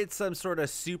 Maybe it's some sort of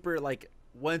super, like,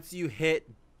 once you hit,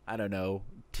 I don't know,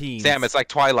 teens. Sam, it's like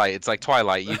Twilight. It's like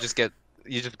Twilight. You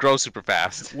just grow super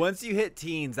fast. Once you hit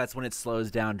teens, that's when it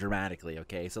slows down dramatically,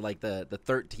 okay? So, like, the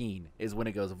 13 is when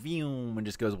it goes vroom and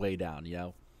just goes way down,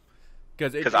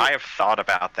 Because I have thought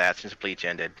about that since Bleach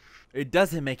ended. It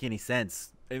doesn't make any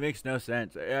sense. It makes no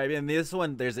sense. I mean, this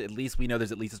one, we know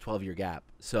there's at least a 12-year gap.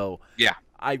 So, yeah.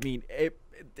 I mean,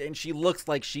 and she looks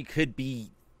like she could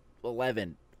be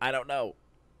 11. I don't know.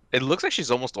 It looks like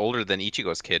she's almost older than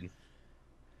Ichigo's kid.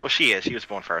 Well, she is. She was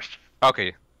born first.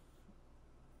 Okay.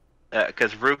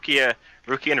 Because Rukia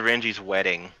and Renji's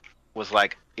wedding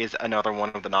is another one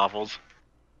of the novels.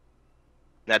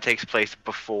 That takes place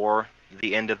before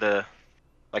the end of the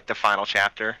final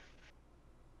chapter.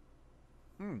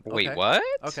 Wait, Okay. what?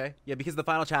 Okay. Yeah, because the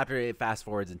final chapter it fast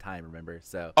forwards in time. Remember?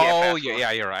 So. Oh, fast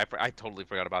yeah, you're right. I totally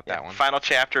forgot about that one. Final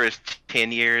chapter is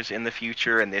 10 years in the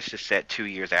future, and this is set 2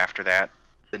 years after that.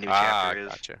 The new chapter is.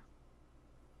 Gotcha.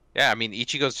 Yeah, I mean,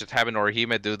 Ichigo's just having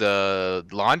Orihime do the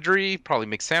laundry, probably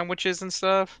make sandwiches and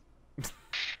stuff.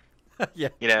 Yeah.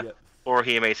 Yeah. Yeah.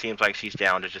 Orihime seems like she's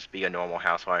down to just be a normal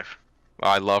housewife. Oh,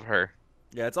 I love her.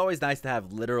 Yeah, it's always nice to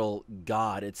have literal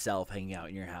God itself hanging out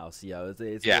in your house. Yo,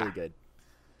 it's Yeah. really good.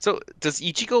 So, does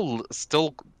Ichigo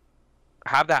still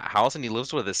have that house and he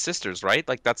lives with his sisters, right?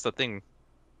 Like, that's the thing.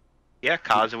 Yeah,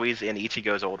 Kazui's in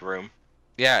Ichigo's old room.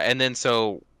 Yeah, and then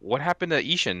so, what happened to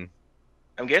Ishin?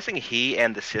 I'm guessing he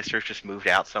and the sisters just moved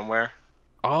out somewhere.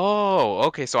 Oh,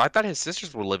 okay, so I thought his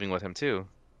sisters were living with him too.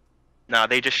 No,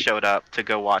 they just showed up to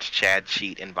go watch Chad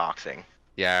cheat in boxing.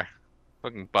 Yeah.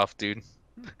 Fucking buff, dude.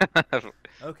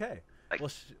 Okay. Like,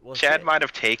 Well, Chad shit. might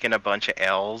have taken a bunch of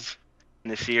L's in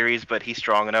the series, but he's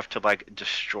strong enough to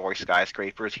destroy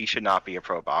skyscrapers. He should not be a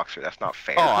pro boxer. That's not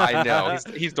fair. Oh, I know.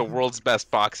 He's the world's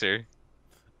best boxer.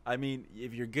 I mean,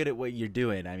 if you're good at what you're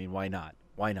doing, I mean, why not?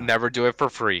 Why not? Never do it for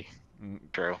free.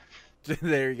 True.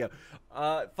 There you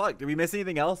go. Fuck. Did we miss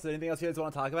anything else? Anything else you guys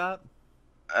want to talk about?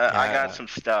 I got some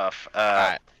stuff.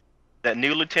 Alright. That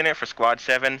new lieutenant for Squad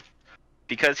 7,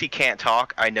 because he can't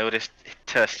talk, I noticed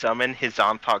to summon his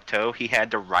Zanpakuto, he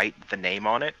had to write the name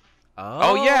on it.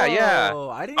 Oh, yeah.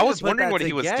 I didn't I even was put wondering that what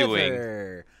he was doing.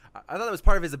 together. I thought that was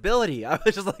part of his ability. I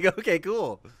was just like, okay,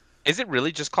 cool. Is it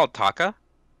really just called Taka?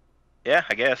 Yeah,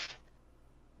 I guess.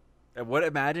 And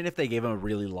imagine if they gave him a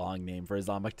really long name for his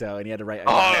Zanpakuto and he had to write.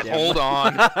 Oh, hold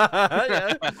on.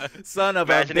 Yeah. Son of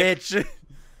Imagine a if- bitch.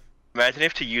 Imagine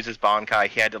if to use his Bankai,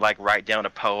 he had to write down a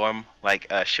poem like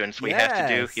Shunsui has to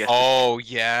do. Yes. He has to Oh,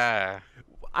 yeah.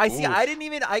 I see. Oof. I didn't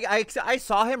even. I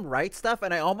saw him write stuff,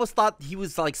 and I almost thought he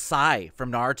was like Sai from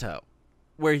Naruto,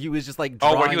 where he was just like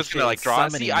drawing Oh, where he was shit gonna, like, and draw?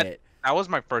 summoning See, it. That was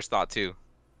my first thought, too.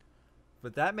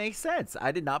 But that makes sense.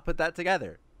 I did not put that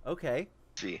together. Okay.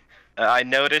 see. I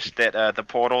noticed that the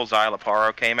portal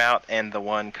Xylaparo came out, and the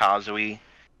one Kazui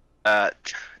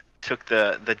took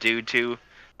the dude to.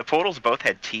 The portals both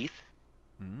had teeth.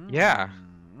 Yeah.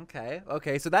 Okay.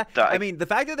 Okay. So that So I mean, the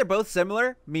fact that they're both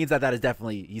similar means that is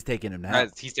definitely he's taking him now.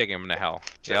 He's taking him to hell.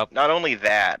 Yep. Not only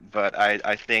that, but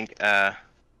I think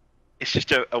it's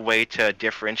just a way to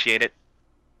differentiate it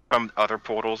from other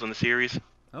portals in the series.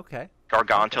 Okay.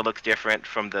 Garganta looks different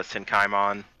from the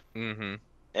Senkaimon, Mm-hmm.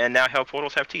 and now Hell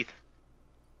portals have teeth.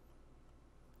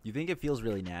 You think it feels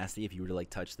really nasty if you were to like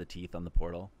touch the teeth on the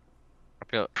portal?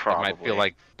 It might Probably. feel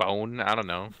like bone. I don't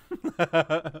know.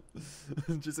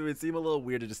 Just it would seem a little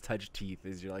weird to just touch teeth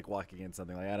as you're like walking in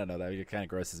something like I don't know that kind of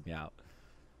grosses me out.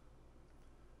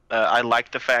 I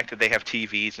like the fact that they have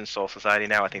TVs in Soul Society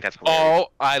now. I think that's hilarious.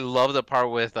 Oh, I love the part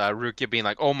with Rukia being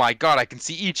like, "Oh my god, I can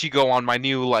see Ichigo on my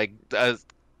new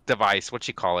device. What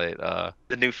you call it?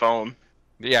 The new phone.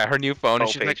 Yeah, her new phone." And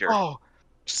Oh, she's like, pager. "Oh,"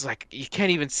 she's like, "You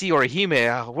can't even see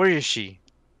Orihime. Where is she?"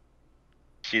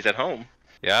 She's at home.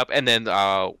 Yep. And then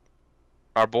our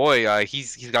boy,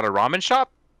 he's got a ramen shop.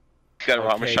 She's got a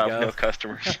ramen Okay, shop go. with no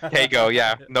customers. Keigo,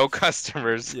 yeah, no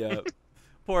customers. Yeah.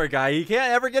 Poor guy. He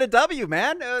can't ever get a W,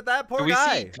 man. That poor Do we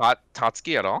guy. see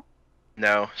Tatsuki at all?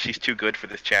 No, she's too good for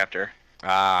this chapter.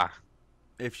 Ah,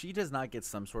 If she does not get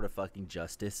some sort of fucking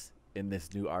justice in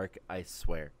this new arc, I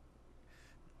swear.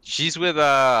 she's with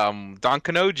Don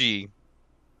Kanoji.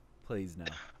 Please no.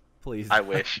 Please. I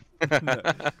wish. No.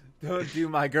 Don't do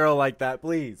my girl like that,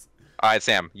 please. All right,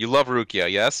 Sam, you love Rukia,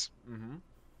 yes? Mm-hmm.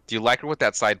 Do you like her with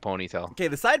that side ponytail? Okay,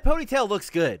 the side ponytail looks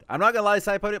good. I'm not gonna lie,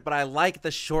 side ponytail, but I like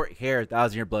the short hair.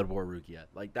 Thousand Year Blood War Rukia.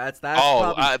 Like that's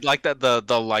Oh, probably, like that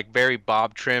the like very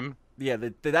bob trim. yeah.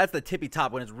 That's the tippy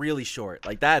top when it's really short.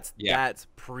 Like that's Yeah.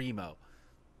 primo.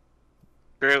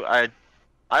 True.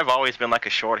 I've always been like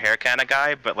a short hair kind of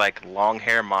guy, but like long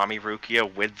hair mommy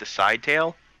Rukia with the side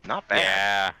tail, not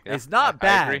bad. Yeah, It's not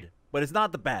I agree. bad, but it's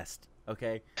not the best.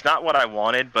 Okay. It's not what I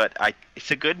wanted, but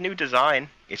it's a good new design.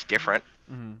 It's different.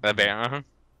 Mm-hmm. Uh-huh.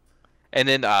 And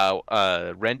then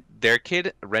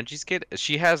Renji's kid,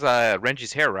 she has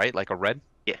Renji's hair, right? Like a red.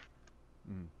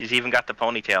 He's even got the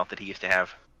ponytail that he used to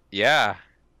have. Yeah.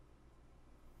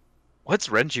 What's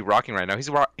Renji rocking right now?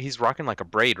 He's rocking like a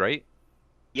braid, right?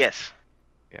 Yes.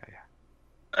 Yeah.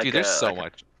 Like Dude, there's so like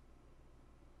much.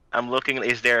 I'm looking at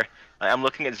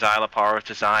Xyloparo's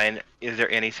design. Is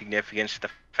there any significance to the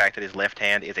fact that his left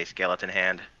hand is a skeleton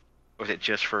hand? Or is it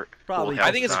just for Probably. cool health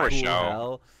I think it's for design? cool show.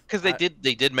 hell. Because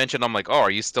they did mention, I'm like, oh,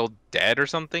 are you still dead or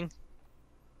something?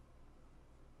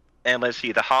 And let's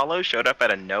see, the Hollow showed up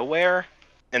out of nowhere,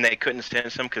 and they couldn't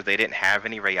sense them because they didn't have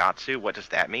any Reiatsu. What does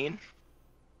that mean?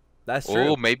 That's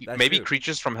true. Oh, maybe That's maybe true.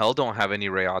 creatures from hell don't have any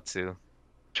Reiatsu.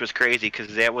 Which was crazy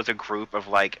because that was a group of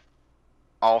like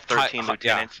all 13 yeah.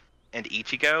 lieutenants and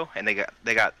Ichigo, and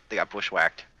they got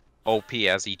bushwhacked. OP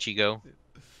as Ichigo.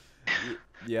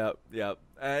 Yep.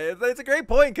 It's a great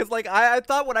point because like I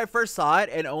thought when I first saw it,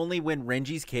 and only when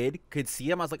Renji's kid could see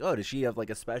him, I was like, oh, does she have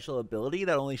like a special ability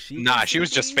that only she? Nah, can she was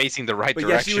see? just facing the right But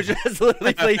direction. yeah, she was just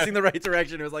literally facing the right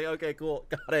direction. It was like, okay, cool,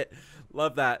 got it,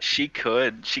 love that. She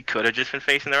could have just been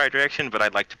facing the right direction, but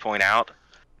I'd like to point out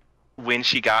when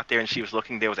she got there and she was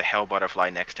looking, there was a hell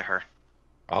butterfly next to her.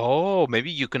 Oh,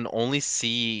 maybe you can only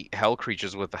see hell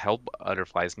creatures with the hell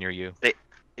butterflies near you. It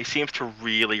seems to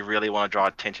really, really want to draw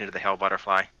attention to the hell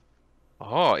butterfly.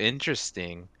 Oh,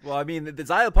 interesting. Well, I mean, the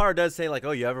Xylo Power does say like,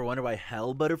 oh, you ever wonder why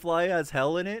Hell Butterfly has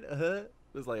hell in it? It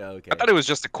was like, oh, okay. I thought it was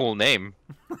just a cool name.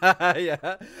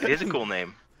 Yeah. It is a cool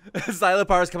name. Xylo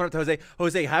Power's coming up to Jose.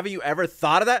 Jose, haven't you ever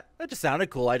thought of that? That just sounded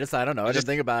cool. I don't know. I didn't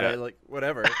think about it. Like,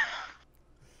 whatever.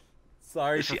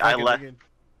 Sorry for See, fucking thinking.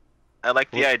 I like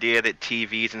the idea that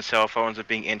TVs and cell phones are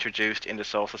being introduced into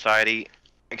Soul Society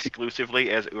exclusively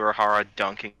as Urahara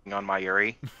dunking on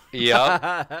Mayuri.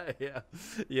 Yep.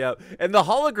 yeah. And the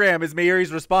hologram is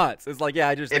Mayuri's response. It's like, yeah,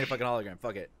 I just made a fucking hologram.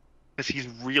 Fuck it. Because he's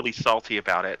really salty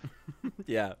about it.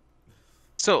 Yeah.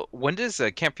 So, when does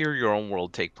Can't Fear Your Own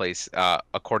World take place,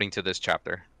 according to this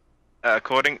chapter?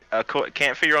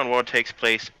 Can't Fear Your Own World takes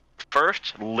place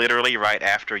first, literally right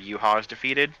after Yuha is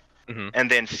defeated, and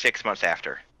then 6 months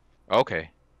after. Okay.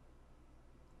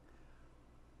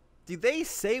 Do they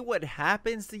say what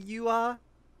happens to Yua?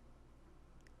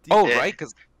 Oh, right,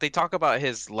 because they talk about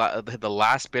his the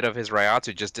last bit of his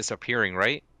Reiatsu just disappearing,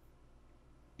 right?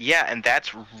 Yeah, and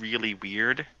that's really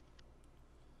weird.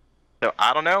 So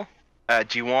I don't know.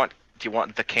 Do you want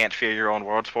the Can't Fear Your Own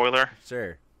World spoiler?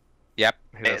 Sure. Yep.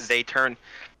 They turn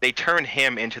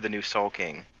him into the new Soul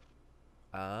King.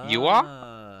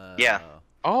 Yua? Yeah.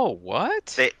 Oh,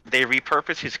 what? They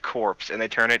repurpose his corpse and they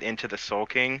turn it into the Soul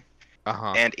King.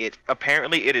 Uh-huh. And it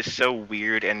is so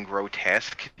weird and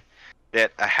grotesque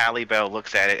that a Halle Bell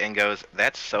looks at it and goes,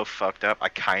 "That's so fucked up. I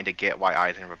kind of get why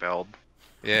Aizen rebelled."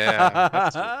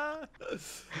 Yeah.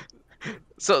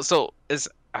 So is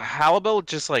Halibel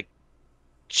just like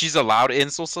she's allowed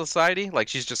in Soul Society? Like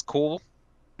she's just cool?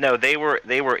 No, they were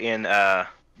in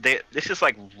this is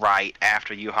like right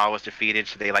after Yuha was defeated,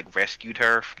 so they like rescued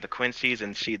her from the Quincy's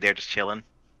and they're just chilling.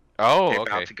 Oh, They're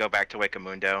okay. about to go back to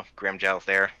Wakamundo. Grimgel's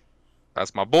there.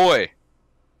 That's my boy.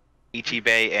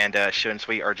 Ichibei and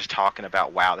Shunsui are just talking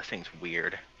about, wow, this thing's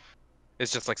weird.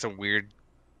 It's just like some weird,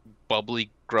 bubbly,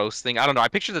 gross thing. I don't know. I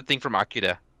picture the thing from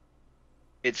Akira.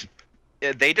 It's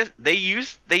they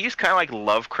use kind of like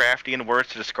Lovecraftian words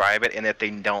to describe it, and that they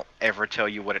don't ever tell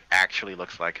you what it actually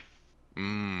looks like.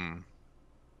 Mmm.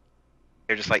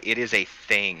 They're just like, it is a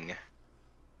thing.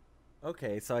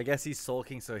 Okay, so I guess he's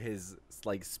sulking, so his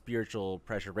like spiritual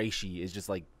pressure reishi is just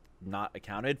like not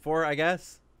accounted for, I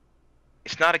guess.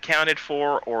 It's not accounted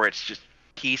for, or it's just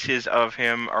pieces of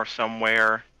him are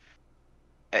somewhere.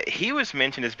 He was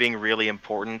mentioned as being really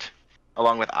important,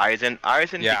 along with Aizen.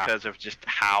 Yeah. Because of just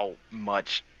how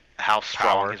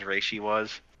strong his reishi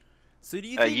was. So do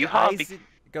you think Yuha Aizen...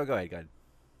 Go ahead.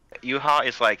 Yuha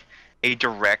is like a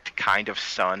direct kind of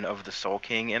son of the Soul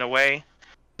King in a way,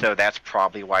 so that's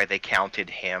probably why they counted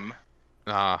him.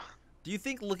 Do you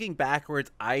think looking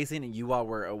backwards, Aizen and Yuha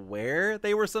were aware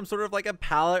they were some sort of like a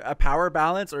power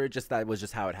balance, or that was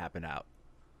just how it happened out?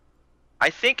 I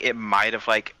think it might have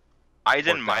like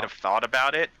Aizen might have thought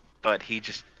about it, but he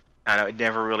just I don't know, it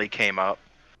never really came up.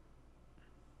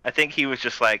 I think he was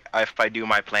just like, if I do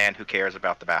my plan, who cares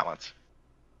about the balance?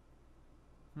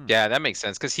 Yeah, that makes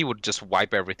sense, because he would just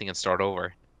wipe everything and start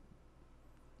over.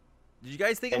 Did you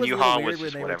guys think it And was a Yuha little was weird when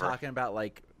just they whatever. were talking about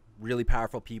like really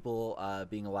powerful people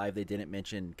being alive? They didn't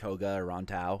mention Koga or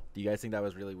Rantau. Do you guys think that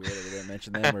was really weird that they didn't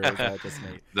mention them, or was that just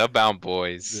me? The Bound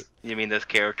Boys. You mean those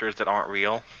characters that aren't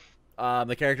real?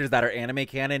 The characters that are anime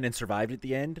canon and survived at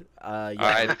the end. Yeah,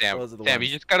 Alright, those are the damn, ones.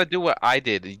 you just gotta do what I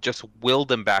did. You just will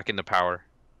them back into power.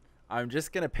 I'm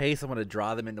just gonna pay someone to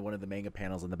draw them into one of the manga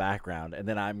panels in the background, and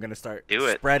then I'm gonna start Do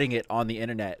it. spreading it on the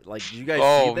internet. Like, do you guys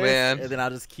Oh, see this? man. And then I'll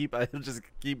just keep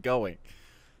going.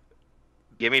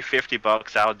 Give me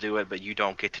 $50, I'll do it, but you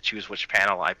don't get to choose which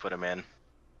panel I put them in.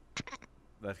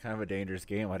 That's kind of a dangerous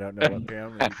game. I don't know what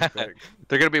panel you should pick.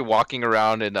 They're gonna be walking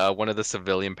around in one of the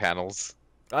civilian panels.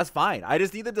 That's fine. I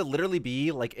just need them to literally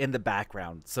be like in the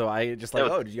background. So I just like,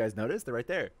 They'll- oh, did you guys notice? They're right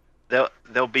there.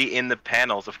 They'll be in the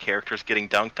panels of characters getting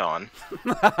dunked on.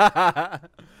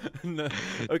 No.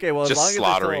 Okay, well, as Just long as they're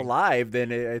slaughtering. still alive,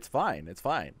 then it's fine. It's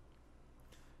fine.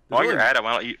 While There's you're really- at it,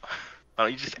 why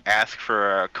don't you just ask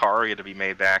for Karia to be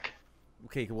made back?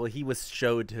 Okay, well, he was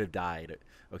showed to have died.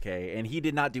 Okay, and he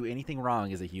did not do anything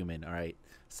wrong as a human. All right,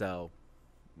 so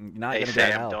not Hey gonna go to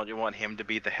Sam, hell. don't you want him to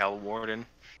be the Hell Warden?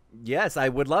 Yes, I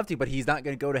would love to, but he's not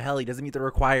gonna go to hell. He doesn't meet the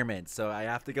requirements, so I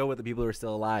have to go with the people who are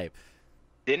still alive.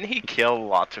 Didn't he kill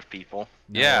lots of people?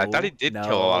 Yeah, I thought he did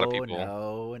kill a lot of people.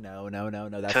 No.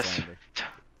 That's To, slander.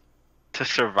 to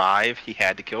survive, he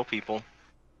had to kill people.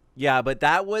 Yeah, but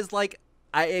that was like,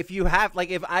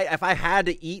 if I had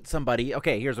to eat somebody.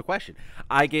 Okay, here's a question: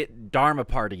 I get Dharma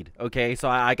partied. Okay, so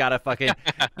I gotta fucking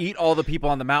eat all the people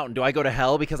on the mountain. Do I go to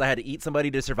hell because I had to eat somebody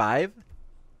to survive?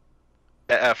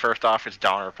 First off, it's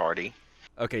Donner Party.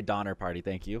 Okay, Donner party.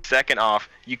 Thank you. Second off,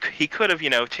 he could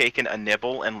have, taken a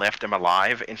nibble and left him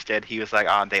alive. Instead, he was like,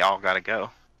 they all gotta go.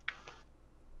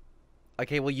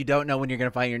 Okay, well, you don't know when you're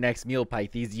gonna find your next meal,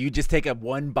 Pithes. You just take a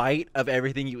one bite of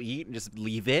everything you eat and just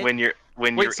leave it. When you're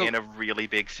Wait, so- in a really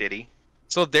big city.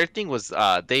 So their thing was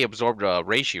they absorbed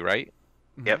reishi, right?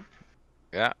 Yep.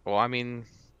 Yeah. Well, I mean,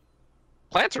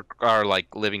 plants are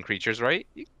like living creatures, right?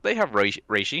 They have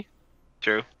reishi.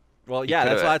 True. Well, yeah,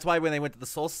 coulda- that's why when they went to the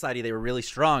Soul Society, they were really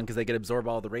strong because they could absorb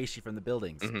all the reishi from the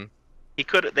buildings. Mm-hmm.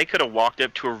 They could have walked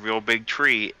up to a real big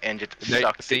tree and just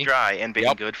sucked see? it dry and been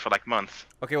Yep. good for like months.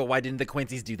 Okay, well, why didn't the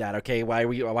Quincy's do that? Okay, why are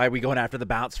we going after the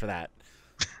bounce for that?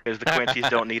 Because the Quincy's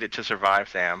don't need it to survive,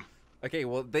 Sam. Okay,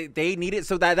 well, they need it,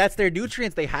 so that's their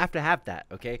nutrients. They have to have that.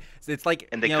 Okay, so it's like,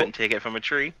 And they couldn't take it from a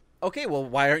tree Okay, well,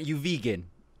 why aren't you vegan?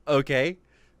 Okay, I mean,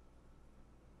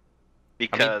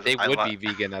 because they I would li- be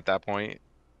vegan at that point.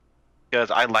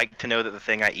 because I like to know that the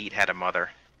thing I eat had a mother.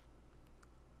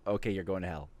 okay, you're going to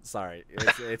hell. Sorry,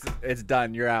 it's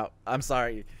done. You're out. I'm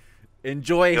sorry.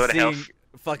 Enjoy Go to hell. seeing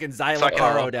fucking Suck it.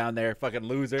 Xylacaro down there, fucking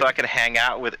loser. So I could hang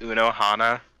out with Uno,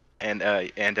 Hana, and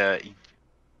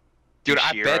Dude,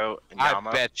 Yushiro and I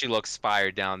Yama. bet she looks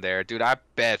fire down there. Dude, I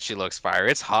bet she looks fire.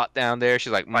 It's hot down there.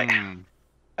 She's like, Like-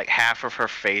 Like half of her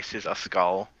face is a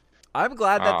skull. I'm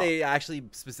glad that Oh. they actually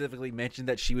specifically mentioned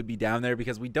that she would be down there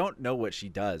because we don't know what she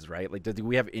does, right? Like, do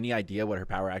we have any idea what her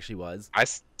power actually was? I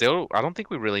don't think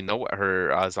we really know what her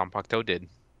Zanpakuto did.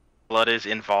 Blood is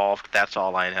involved. That's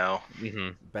all I know. Mm-hmm.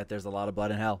 Bet there's a lot of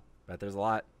blood in hell. Bet there's a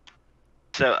lot.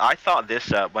 So I thought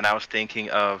this up when I was thinking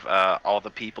of all the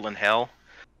people in hell.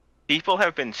 People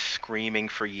have been screaming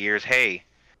for years, hey,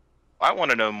 I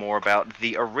want to know more about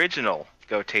the original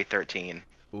Gote 13.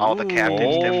 All the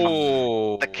captains that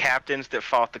Oh. The captains that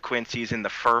fought the Quincy's in the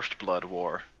first Blood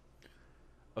War.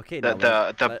 Okay, The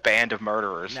now, the band of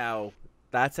murderers. now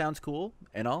that sounds cool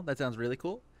and all. That sounds really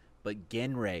cool. But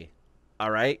Genrei,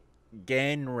 all right,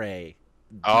 Genrei.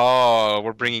 Oh,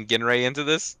 we're bringing Ginrei into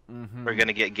this? Mm-hmm. We're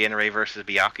gonna get Genrei versus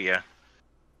Byakuya.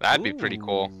 That'd be pretty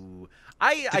cool. Ooh.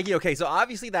 Okay, so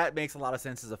obviously that makes a lot of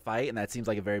sense as a fight, and that seems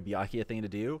like a very Byakuya thing to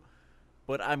do.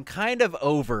 But I'm kind of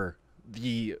over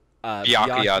the Byakuya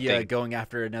Byakuya thing. going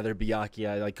after another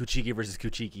Byakuya, like Kuchiki versus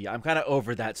Kuchiki. I'm kind of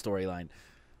over that storyline.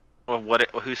 Well,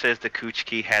 who says the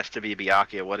Kuchiki has to be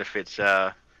Byakuya? What if it's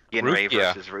Genrei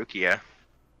Rukia. versus Rukia?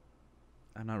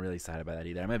 I'm not really excited about that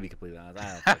either. I'm gonna be completely honest.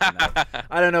 I don't fucking know.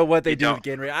 I don't know what they You do with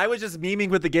Genrei. I was just memeing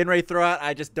with the Genrei throughout.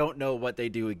 I just don't know what they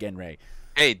do with Genrei.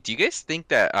 Hey, do you guys think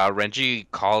that Renji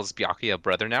calls Byakuya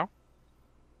brother now?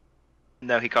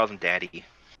 No, he calls him Daddy.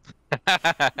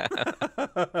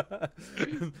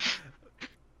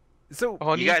 So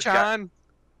Oh, You guys got- Nichan.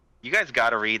 You guys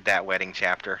gotta read that wedding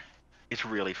chapter. It's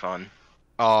really fun.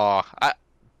 Oh,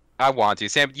 I want to.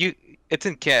 Sam, it's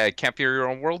in Camp Your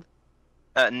Own World?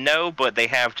 No, but they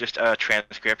have just a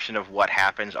transcription of what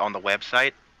happens on the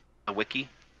website, the wiki.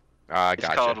 It's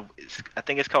Gotcha. called. I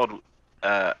think it's called.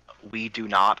 We do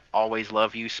not always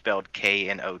love you, spelled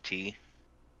K-N-O-T.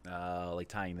 like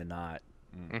tying the knot.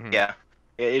 Mhm. Yeah,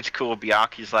 it's cool.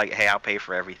 Byakuya's like, hey, I'll pay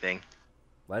for everything.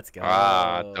 Let's go.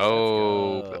 Ah, Let's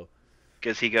dope. go.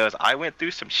 Because he goes, I went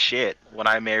through some shit when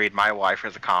I married my wife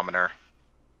as a commoner.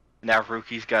 Now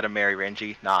Ruki's got to marry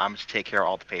Renji. Nah, I'm just take care of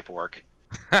all the paperwork.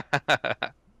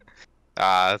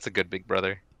 That's a good big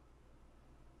brother.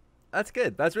 That's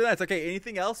good. That's really nice. Okay,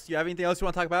 anything else? Do you have anything else you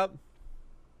want to talk about?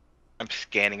 I'm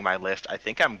scanning my list. I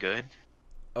think I'm good.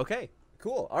 Okay,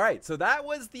 cool. All right, so that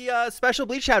was the special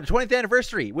Bleach chapter, 20th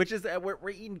anniversary, which is we're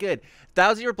eating good.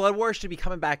 1,000-Year Blood War should be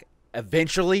coming back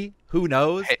eventually. Who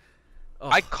knows? Hey, Ugh.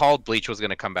 I called Bleach was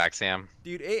gonna come back, Sam.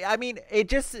 Dude,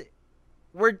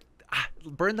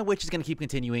 Burn the Witch is gonna keep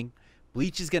continuing.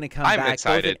 Bleach is gonna come I'm back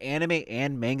excited. both in anime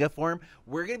and manga form.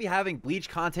 We're gonna be having Bleach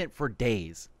content for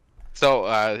days.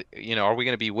 So, you know, are we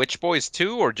gonna be Witch Boys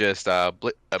too, or just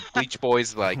Bleach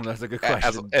Boys like That's a good as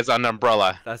question. as an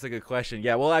umbrella? That's a good question.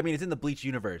 Yeah, well, I mean, it's in the Bleach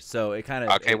universe, so it kind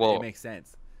of Okay, well, it makes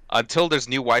sense. Until there's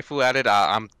new waifu added,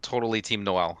 I'm totally Team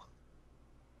Noelle.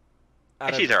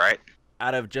 Out She's of, alright.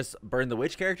 out of just Burn the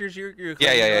Witch characters, you're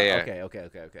Yeah. Okay.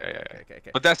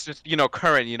 Okay. But that's just, you know,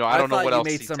 current. You know, I don't know thought what you else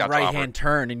made he's some got to right offer. hand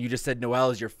turn and you just said Noelle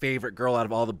is your favorite girl out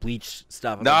of all the Bleach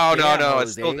stuff. I'm No, like, no, damn, no.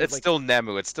 Jose. It's still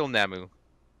Nemu. It's still Nemu.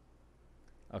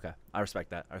 Okay, I respect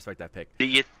that. I respect that pick. Do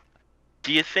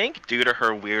you think, due to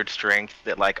her weird strength,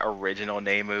 that like original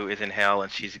Nemu is in hell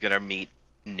and she's gonna meet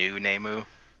new Nemu?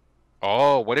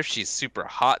 Oh, what if she's super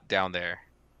hot down there?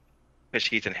 Because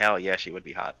she's in hell, yeah, she would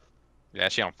be hot. Yeah,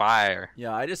 she on fire.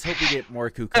 Yeah, I just hope we get more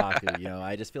Kukaku. You know,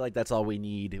 I just feel like that's all we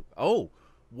need. Oh,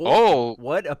 Oh.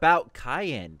 what about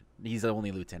Cayenne? He's the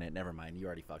only lieutenant. Never mind. You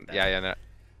already fucked that. Yeah, no.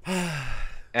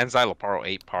 And Xyloparo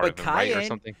ate part But of him, right, or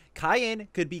something. Cayenne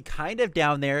could be kind of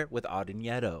down there with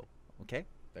Audinetto. Okay,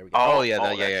 there we go. Oh, yeah,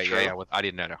 that's true. yeah. With I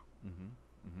didn't know.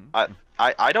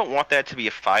 I don't want that to be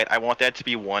a fight. I want that to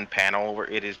be one panel where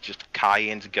it is just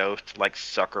Cayenne's ghost like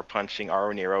sucker punching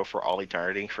Aroniro for all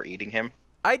eternity for eating him.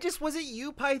 Was it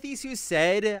you, Pithes, who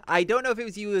said? I don't know if it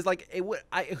was you. It was like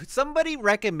somebody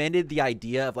recommended the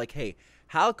idea of like, hey,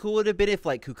 how cool would it have been if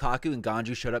like Kukaku and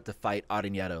Ganju showed up to fight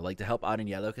Audinetto, like to help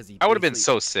Audinetto because he I would have been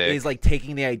so sick. is like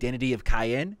taking the identity of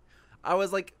Cayenne. I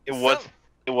was like, It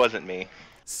wasn't me.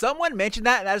 Someone mentioned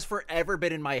that, and that has forever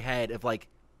been in my head of like,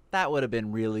 that would have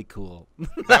been really cool.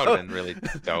 That would have been really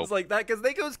dope. It's like that because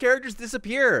those characters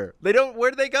disappear. They don't.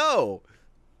 Where do they go?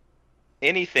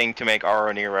 Anything to make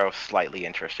Aroniro slightly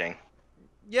interesting.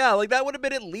 Yeah, like that would have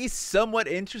been at least somewhat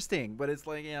interesting. But it's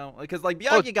like, you know, because like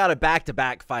Bianchi got a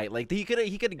back-to-back fight. Like he could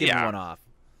have given one off.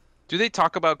 Do they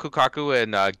talk about Kukaku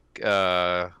and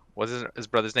what's his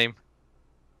brother's name?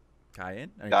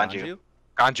 Cayenne? Or Ganju.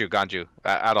 Ganju.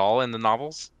 At all in the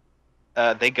novels?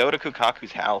 They go to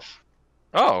Kukaku's house,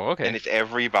 Oh, okay. and it's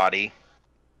everybody.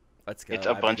 Let's go. It's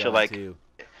a I'd be bunch of going, like, too.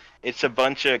 it's a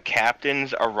bunch of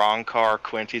captains, Arankar,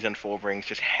 Quincy's, and Fullbrings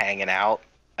just hanging out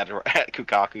at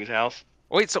Kukaku's house.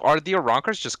 Wait, so are the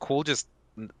Arankars just cool, just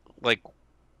like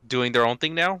doing their own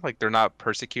thing now? Like they're not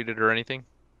persecuted or anything?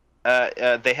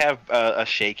 They have a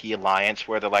shaky alliance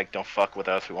where they're like, "Don't fuck with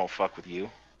us, we won't fuck with you."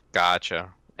 Gotcha.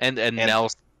 And Nell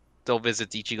still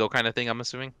visits Ichigo kind of thing, I'm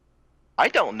assuming? I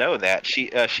don't know that. She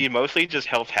mostly just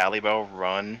helps Hallibell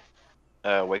run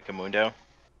Wakamundo.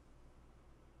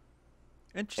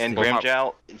 Interesting. And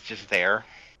Grimjow is just there.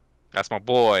 That's my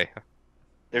boy.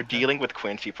 They're dealing with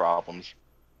Quincy problems.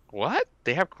 What?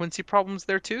 They have Quincy problems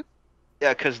there too?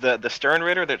 Yeah, because the Stern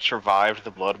Ritter that survived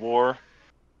the Blood War,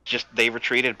 they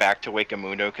retreated back to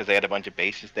Wakamundo because they had a bunch of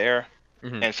bases there.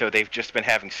 Mhm. And so they've just been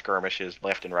having skirmishes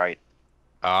left and right.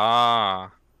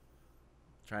 Ah.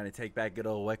 Trying to take back good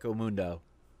old Weko Mundo.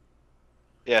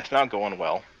 Yeah, it's not going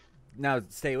well. Now,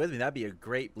 stay with me. That'd be a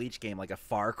great Bleach game, like a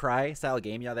Far Cry style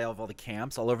game. Yeah, they have all the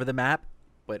camps all over the map,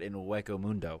 but in Weko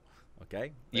Mundo.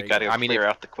 Okay? You got to clear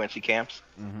out the Quincy camps.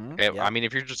 Mm-hmm. Okay, I mean,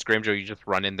 if you're just Grimjo, you just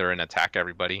run in there and attack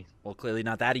everybody. Well, clearly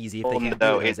not that easy if Well, they can't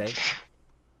no, do it, Jose.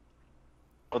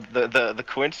 Well, the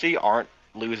Quincy aren't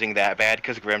losing that bad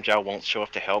because Grimjow won't show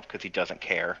up to help because he doesn't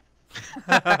care.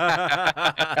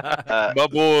 My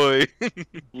boy.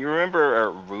 You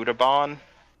remember Rudabon,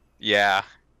 Yeah.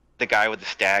 the guy with the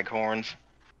stag horns?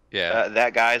 Yeah.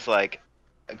 That guy's like,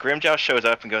 Grimjow shows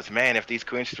up and goes, "Man, if these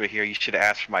Quincies were here, you should have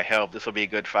asked for my help. This will be a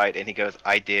good fight." And he goes,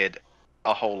 "I did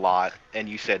a whole lot, and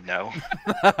you said no."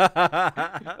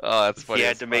 Oh, that's funny. He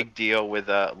had as to fuck. make deal with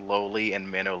Lowly and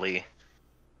Minoli.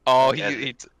 Oh,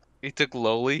 as- he took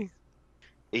Lowly.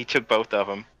 He took both of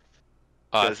them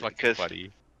Oh, that's fucking because-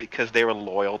 funny. because they were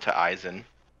loyal to Aizen.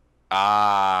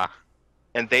 Ah.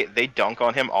 And they dunk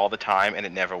on him all the time, and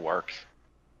it never works.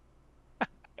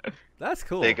 That's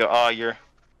cool. They go, "Oh, you're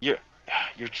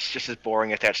just as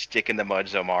boring as that stick in the mud,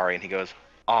 Zomari." And he goes,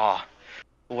 "Ah,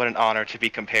 what an honor to be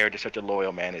compared to such a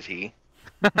loyal man as he."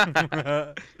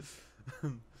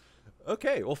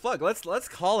 Okay, well, fuck. Let's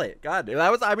call it. God,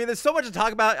 that was. I mean, there's so much to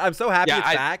talk about. I'm so happy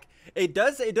it's back. It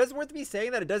does worth me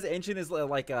saying that it does mention is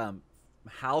like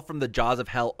Howl from the Jaws of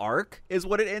Hell arc is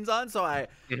what it ends on. So I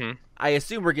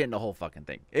assume we're getting the whole fucking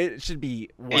thing. It should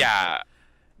be. Yeah.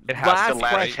 It has Last The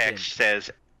last question. text says,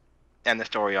 and the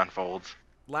story unfolds.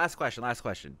 Last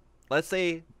question. Let's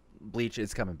say Bleach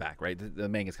is coming back, right? The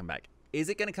manga's coming back. Is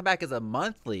it going to come back as a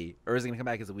monthly or is it going to come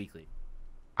back as a weekly?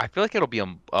 I feel like it'll be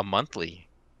a monthly.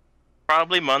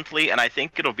 Probably monthly, and I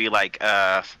think it'll be like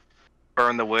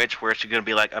Burn the Witch, where it's going to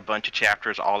be like a bunch of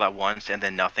chapters all at once and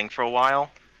then nothing for a while.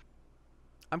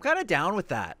 I'm kind of down with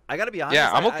that. I gotta be honest.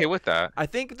 Yeah, I'm okay with that. I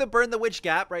think the Burn the Witch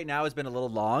gap right now has been a little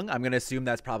long. I'm gonna assume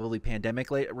that's probably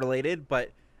pandemic related,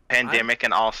 but Pandemic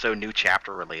and also new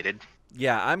chapter related.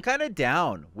 yeah, I'm kind of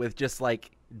down with just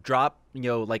like drop,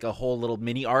 like a whole little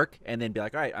mini arc, and then be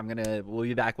like, all right, we'll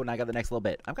be back when I got the next little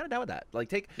bit. I'm kind of down with that. Like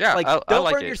don't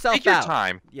like burn it. yourself Take your out.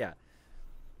 time. Yeah.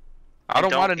 I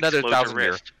don't want another explode your 1,000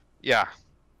 year. wrist. Yeah.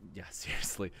 Yeah,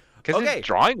 seriously. Because his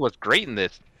drawing was great in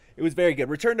this. It was very good.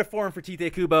 Return to form for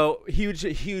Tite Kubo.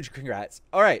 Huge congrats.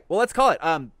 All right, well, let's call it.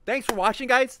 Thanks for watching,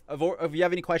 guys. If you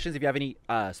have any questions, if you have any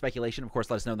speculation, of course,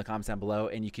 let us know in the comments down below.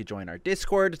 And you could join our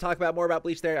Discord to talk about more about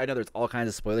Bleach there. I know there's all kinds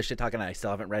of spoiler shit talking, and I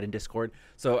still haven't read in Discord.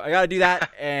 So I got to do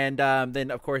that. And then,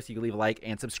 of course, you can leave a like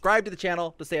and subscribe to the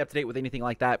channel to stay up to date with anything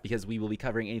like that, because we will be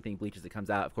covering anything Bleach as it comes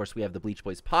out. Of course, we have the Bleach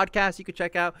Boys podcast you could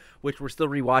check out, which we're still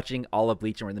rewatching all of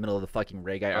Bleach, and we're in the middle of the fucking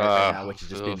Ray Guy arc right now, which has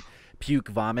just been puke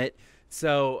vomit.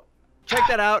 So check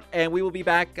that out, and we will be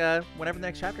back whenever the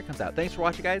next chapter comes out. Thanks for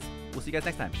watching, guys. We'll see you guys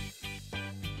next time.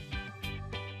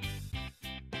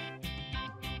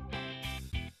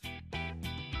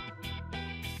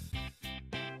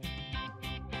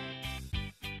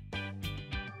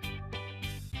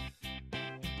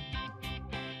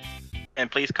 And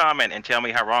please comment and tell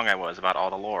me how wrong I was about all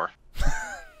the lore.